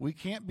Bible. We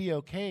can't be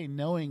okay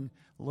knowing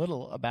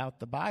little about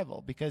the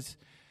Bible, because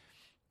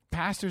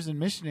pastors and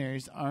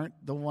missionaries aren't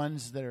the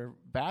ones that are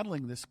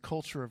battling this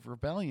culture of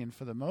rebellion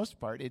for the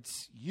most part.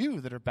 It's you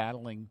that are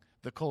battling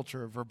the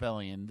culture of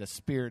rebellion, the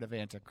spirit of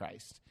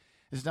Antichrist.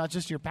 It's not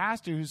just your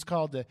pastor who's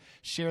called to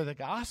share the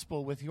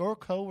gospel with your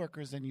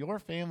coworkers and your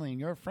family and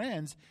your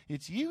friends.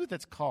 It's you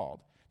that's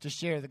called to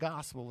share the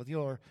gospel with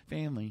your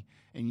family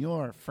and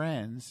your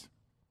friends.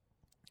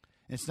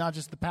 It's not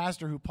just the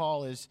pastor who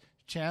Paul is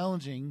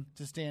challenging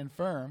to stand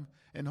firm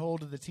and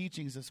hold to the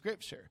teachings of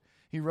Scripture.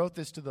 He wrote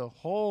this to the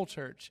whole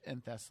church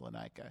in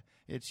Thessalonica.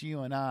 It's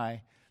you and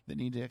I that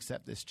need to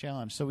accept this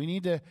challenge. So we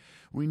need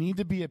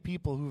to be a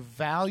people who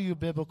value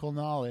biblical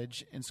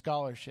knowledge and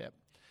scholarship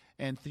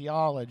and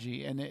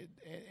theology,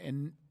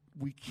 and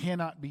we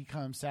cannot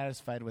become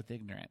satisfied with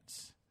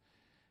ignorance.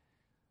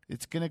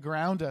 It's going to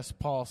ground us,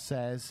 Paul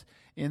says,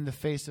 in the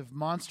face of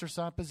monstrous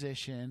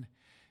opposition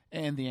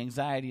and the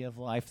anxiety of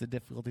life, the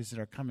difficulties that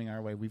are coming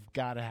our way. We've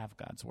got to have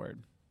God's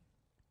word.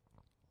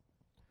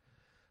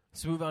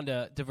 Let's move on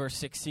to verse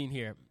 16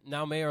 here.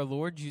 Now may our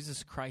Lord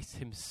Jesus Christ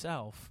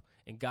himself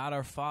and God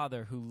our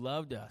Father, who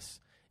loved us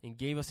and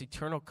gave us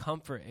eternal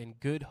comfort and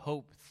good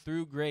hope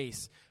through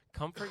grace,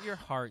 comfort your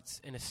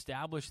hearts and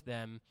establish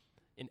them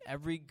in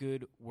every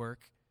good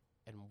work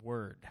and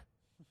word.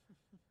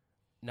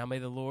 Now may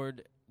the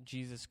Lord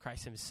Jesus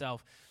Christ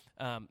himself.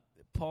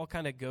 Paul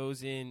kind of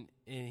goes in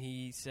and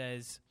he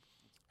says,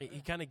 he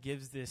kind of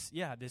gives this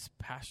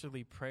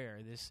pastorly prayer,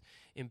 this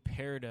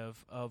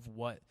imperative of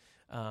what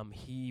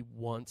he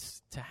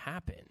wants to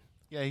happen.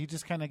 Yeah, he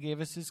just kind of gave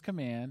us his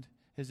command,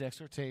 his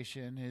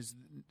exhortation, his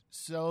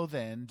so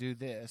then do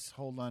this,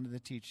 hold on to the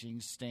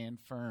teachings, stand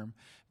firm,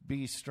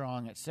 be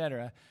strong,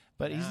 etc.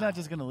 But he's not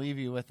just going to leave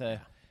you with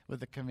a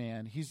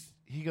command.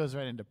 He goes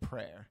right into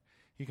prayer.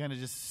 He kind of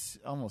just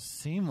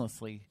almost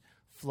seamlessly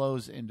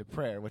flows into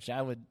prayer, which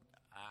I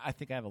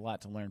think I have a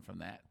lot to learn from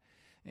that.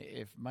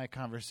 If my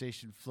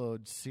conversation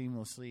flowed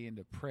seamlessly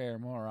into prayer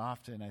more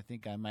often, I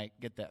think I might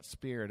get that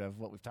spirit of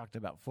what we've talked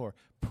about before,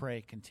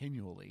 pray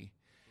continually,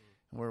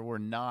 where we're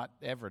not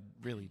ever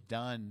really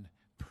done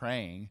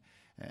praying.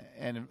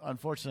 And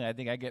unfortunately, I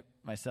think I get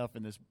myself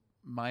in this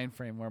mind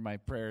frame where my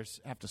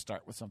prayers have to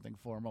start with something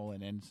formal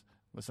and end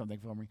with something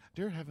formal.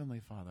 Dear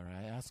Heavenly Father,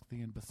 I ask thee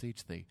and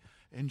beseech thee,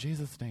 in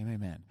Jesus' name,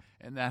 amen.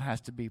 And that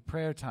has to be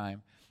prayer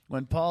time.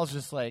 When Paul's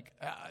just like,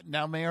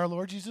 now may our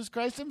Lord Jesus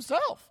Christ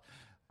himself.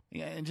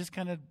 Yeah, and just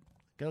kind of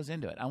goes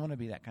into it. I want to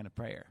be that kind of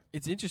prayer.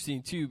 It's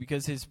interesting, too,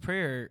 because his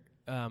prayer,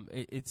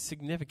 it's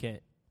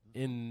significant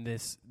in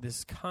this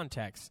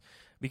context,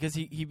 because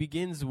he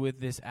begins with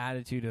this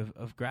attitude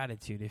of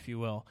gratitude, if you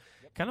will,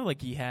 kind of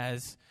like he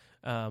has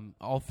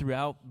all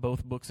throughout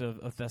both books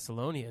of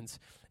Thessalonians.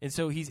 And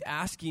so he's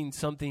asking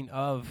something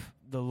of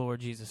the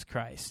Lord Jesus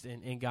Christ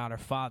and God our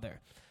Father.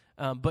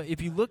 But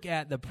if you look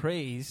at the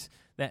praise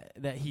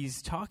that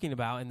he's talking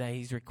about and that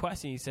he's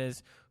requesting, he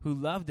says, who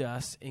loved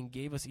us and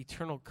gave us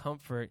eternal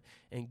comfort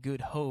and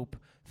good hope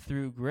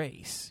through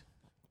grace.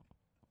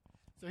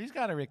 So he's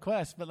got a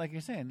request, but like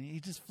you're saying, he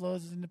just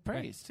flows into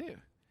praise too.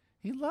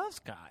 He loves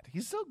God.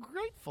 He's so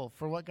grateful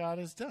for what God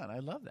has done. I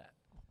love that.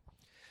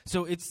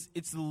 So it's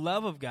the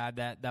love of God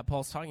that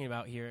Paul's talking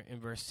about here in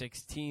verse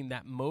 16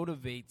 that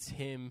motivates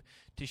him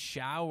to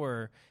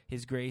shower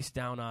his grace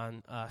down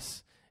on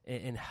us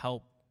and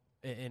help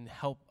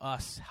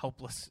us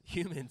helpless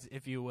humans,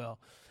 if you will.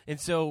 And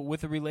so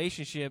with a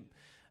relationship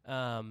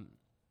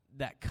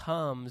that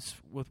comes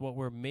with what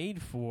we're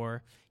made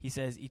for, he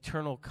says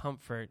eternal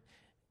comfort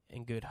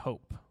and good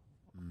hope.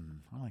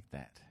 I like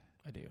that.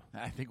 I do.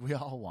 I think we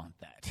all want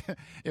that.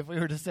 If we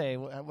were to say,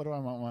 what do I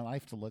want my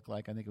life to look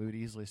like? I think we would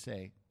easily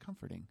say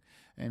comforting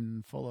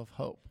and full of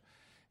hope.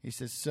 He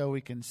says, so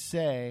we can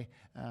say,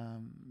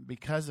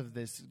 because of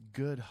this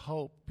good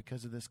hope,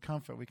 because of this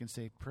comfort, we can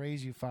say,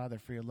 praise you, Father,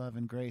 for your love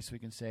and grace. We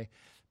can say,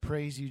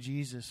 praise you,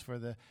 Jesus, for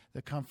the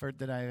comfort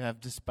that I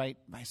have despite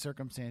my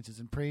circumstances.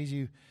 And praise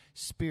you,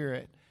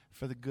 Spirit,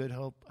 for the good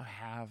hope I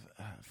have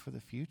for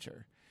the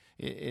future.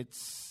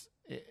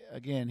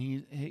 Again,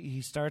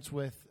 he starts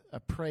with a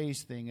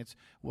praise thing. It's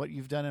what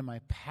you've done in my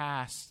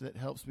past that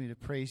helps me to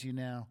praise you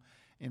now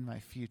in my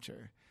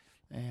future.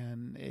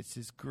 And it's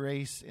his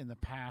grace in the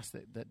past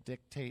that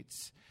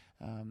dictates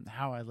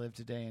how I live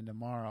today and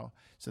tomorrow.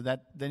 So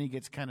that then he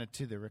gets kind of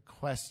to the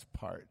request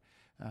part.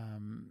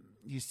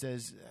 He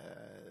says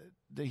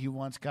that he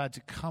wants God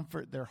to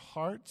comfort their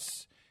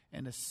hearts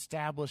and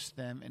establish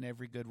them in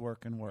every good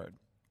work and word.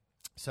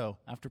 So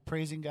after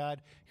praising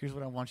God, here's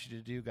what I want you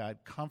to do, God.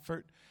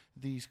 Comfort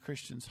these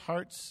Christians'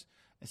 hearts,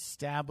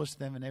 establish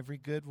them in every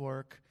good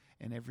work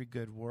and every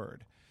good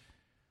word.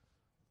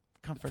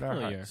 Comfort our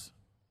hearts.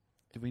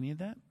 Do we need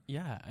that?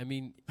 Yeah, I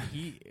mean,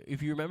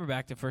 if you remember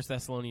back to 1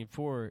 Thessalonians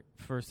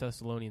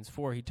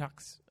 4, he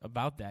talks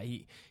about that.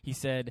 He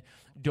said,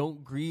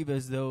 don't grieve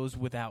as those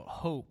without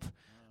hope.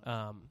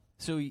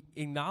 So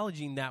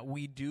acknowledging that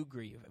we do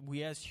grieve.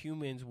 We as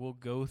humans will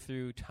go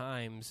through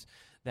times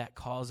that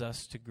cause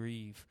us to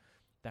grieve,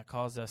 that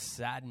cause us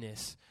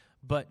sadness.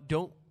 But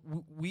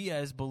we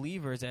as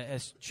believers,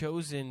 as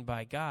chosen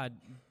by God,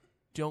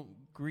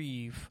 don't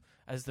grieve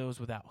as those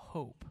without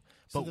hope.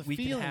 So but we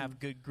can have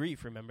good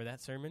grief. Remember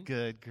that sermon?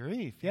 Good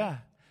grief, yeah.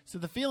 So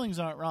the feelings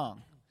aren't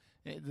wrong.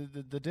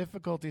 The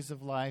difficulties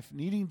of life,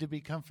 needing to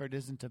be comforted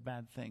isn't a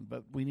bad thing,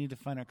 but we need to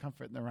find our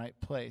comfort in the right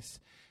place.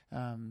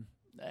 And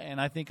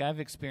I think I've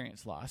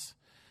experienced loss.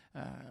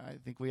 I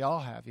think we all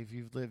have. If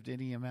you've lived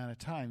any amount of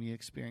time, you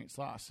experience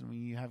loss, and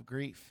you have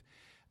grief.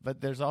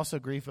 But there's also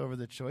grief over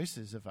the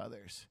choices of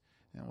others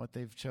and what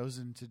they've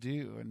chosen to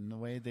do and the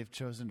way they've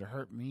chosen to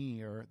hurt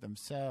me or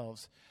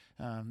themselves.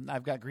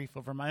 I've got grief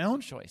over my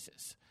own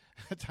choices.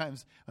 At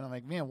times when I'm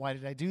like, man, why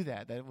did I do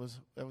that? That was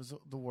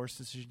the worst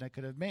decision I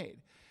could have made.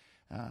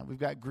 We've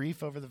got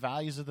grief over the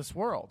values of this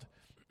world.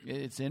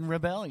 It's in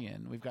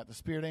rebellion. We've got the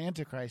spirit of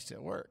Antichrist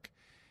at work.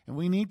 And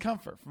we need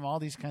comfort from all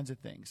these kinds of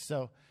things.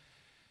 So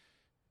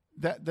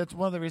that's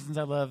one of the reasons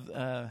I love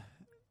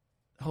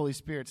Holy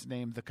Spirit's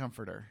name, the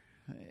Comforter.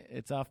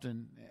 It's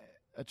often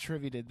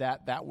attributed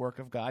that work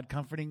of God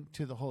comforting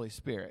to the Holy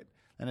Spirit.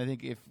 And I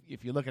think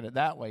if you look at it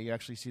that way, you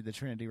actually see the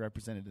Trinity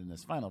represented in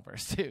this final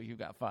verse too. You've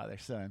got Father,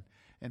 Son,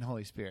 and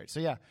Holy Spirit.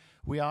 So yeah,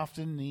 we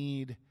often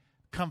need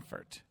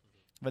comfort.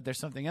 But there's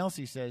something else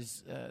he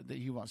says that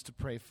he wants to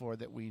pray for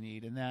that we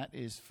need, and that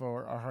is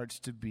for our hearts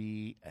to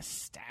be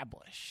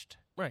established.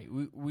 Right.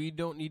 We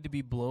don't need to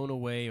be blown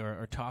away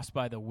or tossed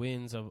by the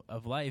winds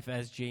of life,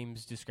 as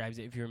James describes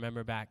it, if you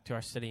remember back to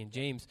our study in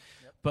James.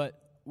 Yep.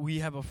 But we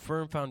have a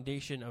firm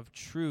foundation of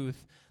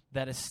truth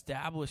that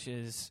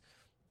establishes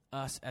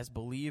us as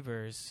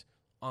believers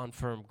on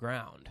firm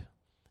ground.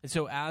 And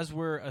so as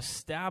we're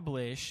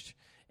established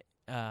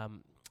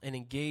and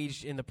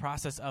engaged in the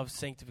process of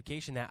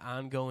sanctification, that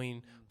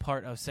ongoing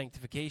part of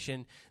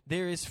sanctification,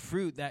 there is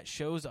fruit that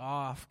shows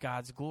off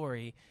God's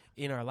glory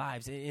in our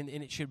lives. And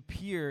it should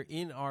appear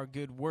in our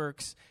good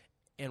works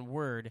and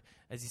word,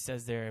 as he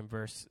says there in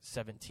verse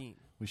 17.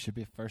 We should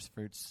be first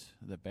fruits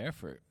that bear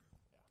fruit.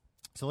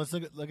 So let's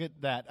look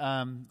at that.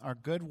 Our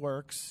good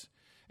works,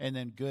 and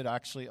then good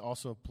actually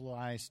also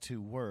applies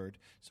to word.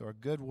 So our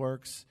good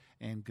works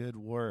and good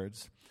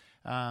words.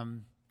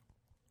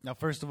 Now,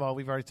 first of all,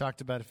 we've already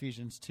talked about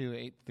Ephesians 2,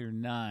 8 through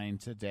 9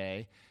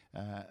 today.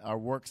 Our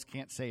works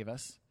can't save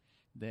us.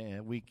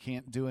 We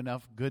can't do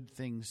enough good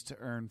things to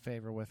earn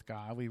favor with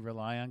God. We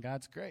rely on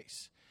God's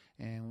grace,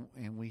 and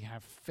we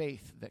have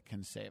faith that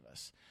can save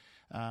us.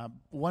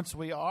 Once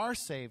we are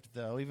saved,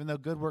 though, even though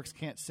good works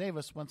can't save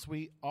us, once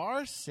we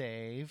are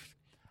saved,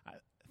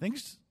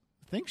 things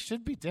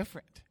should be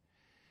different.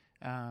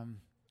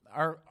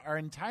 Our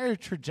entire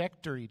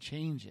trajectory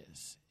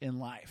changes in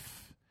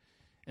life,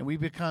 and we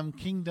become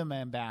kingdom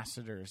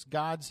ambassadors,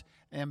 God's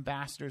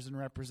ambassadors and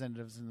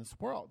representatives in this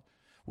world.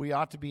 We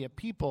ought to be a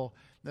people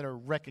that are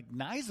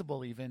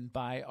recognizable even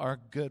by our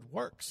good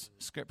works,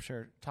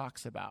 Scripture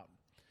talks about.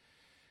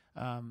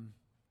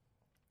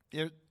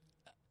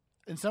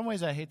 In some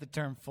ways, I hate the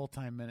term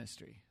full-time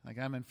ministry. Like,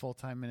 I'm in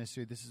full-time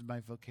ministry. This is my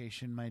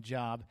vocation, my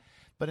job.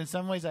 But in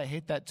some ways, I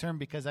hate that term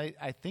because I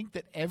think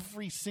that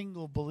every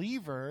single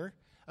believer,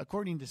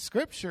 according to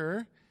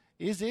Scripture,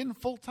 is in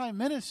full-time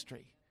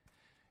ministry.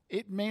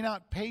 It may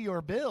not pay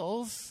your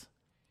bills,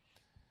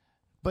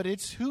 but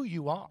it's who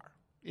you are.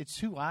 It's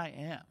who I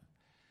am.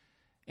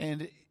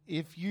 And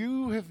if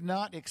you have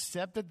not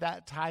accepted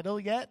that title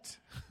yet,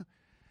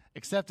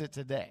 accept it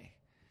today.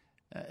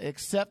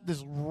 Accept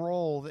this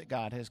role that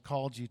God has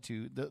called you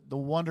to, the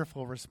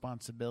wonderful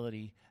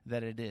responsibility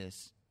that it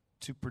is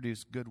to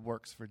produce good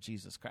works for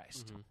Jesus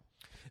Christ.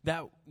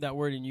 Mm-hmm. That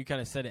word, and you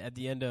kind of said it at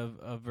the end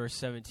of verse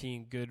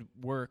 17, good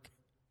work,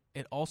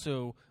 it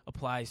also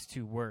applies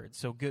to words.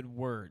 So good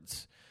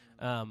words.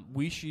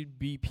 We should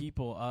be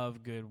people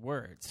of good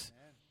words.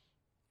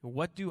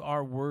 What do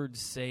our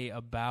words say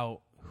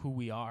about who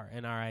we are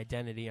and our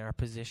identity and our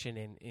position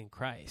in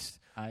Christ?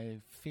 I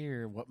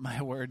fear what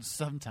my words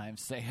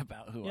sometimes say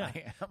about who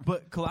I am.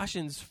 But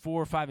Colossians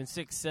 4, 5, and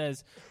 6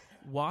 says,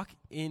 walk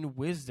in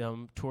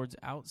wisdom towards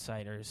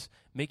outsiders,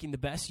 making the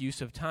best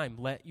use of time.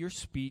 Let your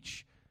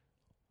speech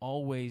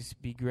always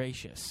be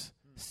gracious,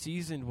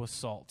 seasoned with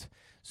salt,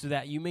 so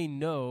that you may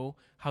know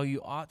how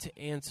you ought to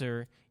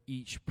answer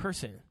each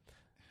person.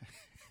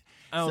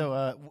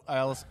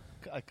 I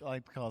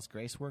like to call us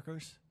grace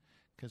workers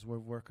because we're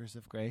workers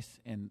of grace,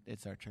 and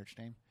it's our church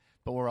name.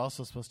 But we're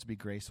also supposed to be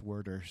grace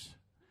worders.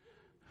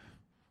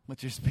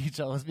 Let your speech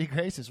always be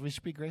gracious. We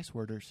should be grace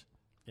worders.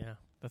 Yeah,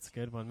 that's a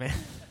good one, man.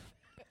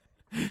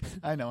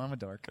 I know, I'm a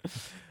dork.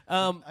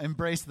 I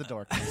embrace the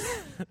dork.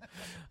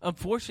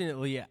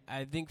 Unfortunately,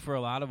 I think for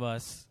a lot of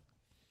us,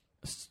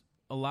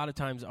 a lot of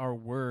times our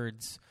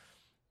words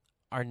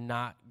are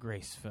not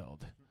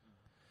grace-filled.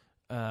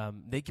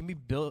 They can be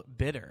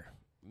bitter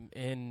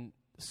and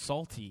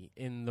salty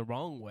in the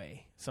wrong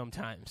way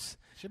sometimes.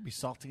 Should be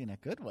salty in a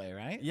good way,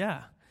 right?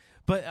 Yeah.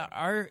 But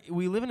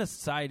we live in a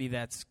society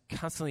that's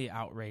constantly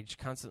outraged,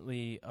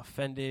 constantly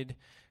offended,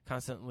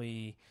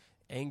 constantly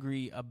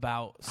angry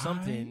about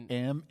something. I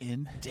am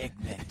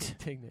indignant.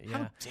 Yeah.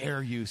 How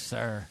dare you,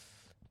 sir?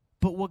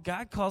 But what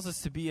God calls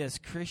us to be as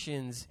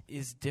Christians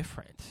is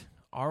different.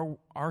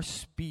 Our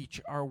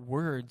speech, our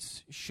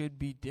words should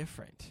be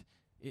different.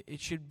 It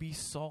should be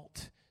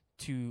salt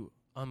to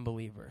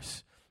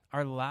unbelievers.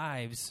 Our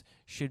lives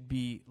should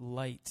be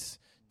lights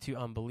to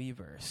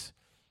unbelievers.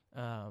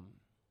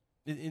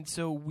 And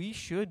so we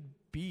should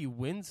be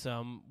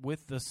winsome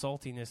with the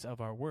saltiness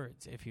of our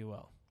words, if you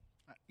will.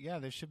 Yeah,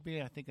 there should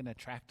be, I think, an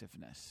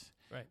attractiveness,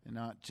 right, and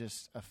not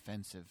just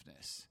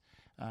offensiveness.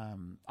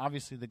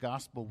 Obviously, the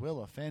gospel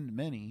will offend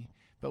many,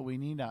 but we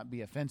need not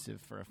be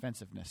offensive for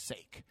offensiveness'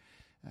 sake.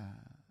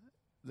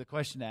 The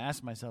question to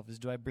ask myself is,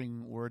 do I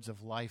bring words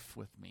of life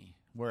with me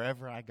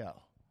wherever I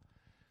go?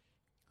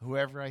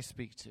 whoever I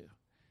speak to,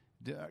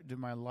 do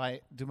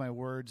my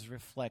words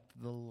reflect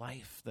the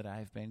life that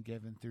I've been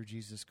given through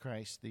Jesus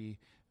Christ, the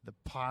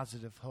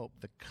positive hope,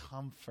 the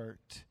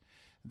comfort,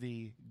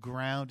 the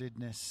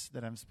groundedness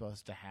that I'm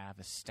supposed to have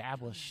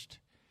established.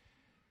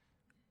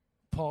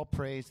 Paul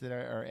prays that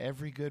our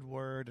every good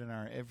word and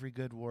our every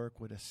good work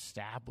would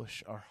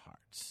establish our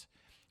hearts,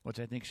 which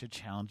I think should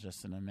challenge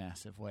us in a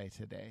massive way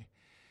today.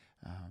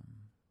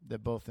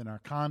 That both in our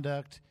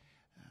conduct,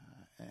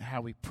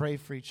 how we pray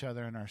for each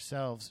other and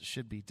ourselves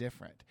should be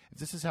different. If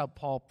this is how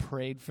Paul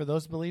prayed for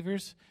those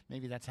believers,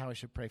 maybe that's how I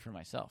should pray for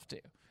myself too,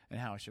 and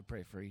how I should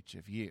pray for each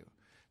of you,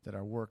 that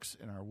our works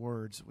and our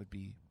words would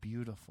be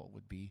beautiful,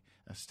 would be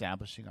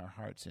establishing our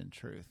hearts in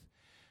truth.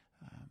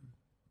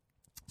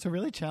 It's a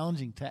really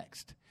challenging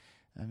text.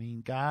 I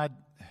mean, God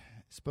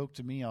spoke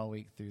to me all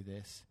week through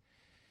this,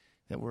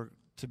 that we're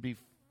to be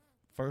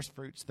first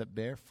fruits that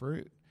bear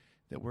fruit,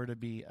 that we're to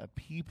be a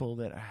people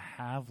that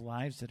have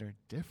lives that are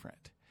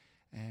different,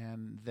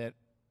 and that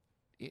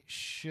it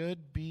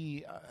should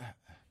be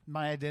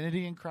my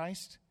identity in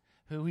Christ,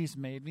 who he's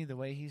made me, the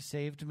way he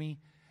saved me,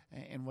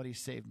 and what he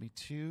saved me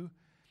to,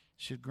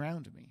 should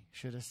ground me,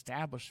 should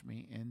establish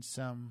me in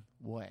some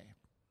way.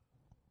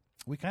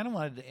 We kind of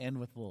wanted to end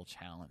with a little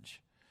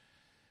challenge.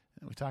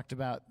 We talked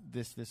about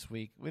this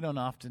week. We don't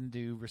often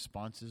do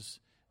responses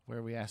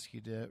where we ask you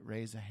to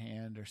raise a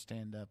hand or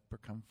stand up or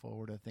come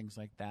forward or things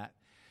like that.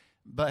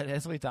 But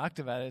as we talked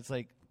about it, it's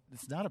like,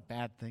 it's not a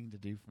bad thing to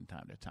do from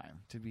time to time,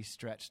 to be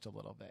stretched a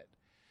little bit.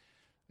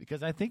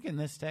 Because I think in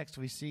this text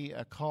we see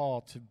a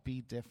call to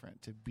be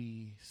different, to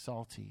be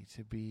salty,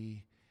 to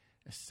be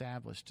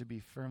established, to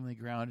be firmly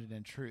grounded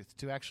in truth,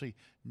 to actually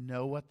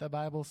know what the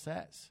Bible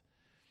says,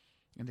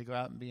 and to go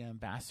out and be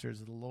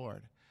ambassadors of the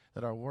Lord,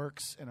 that our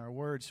works and our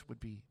words would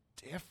be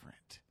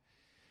different.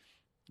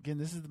 Again,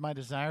 this is my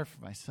desire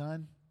for my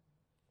son.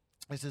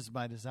 This is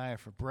my desire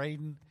for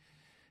Braden.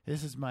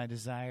 This is my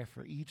desire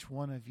for each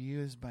one of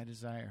you. This is my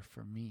desire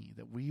for me,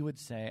 that we would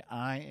say,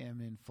 I am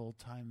in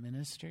full-time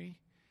ministry,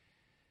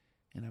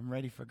 and I'm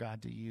ready for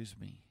God to use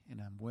me, and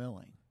I'm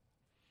willing.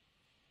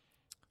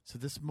 So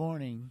this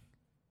morning,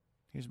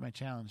 here's my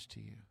challenge to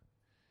you.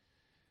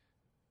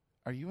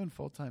 Are you in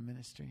full-time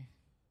ministry?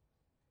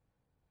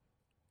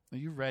 Are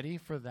you ready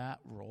for that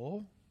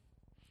role?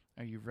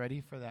 Are you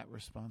ready for that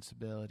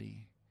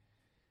responsibility?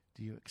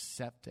 Do you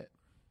accept it?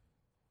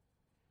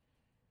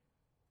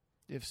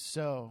 If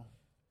so,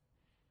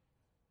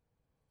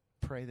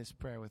 pray this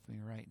prayer with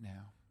me right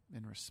now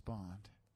and respond.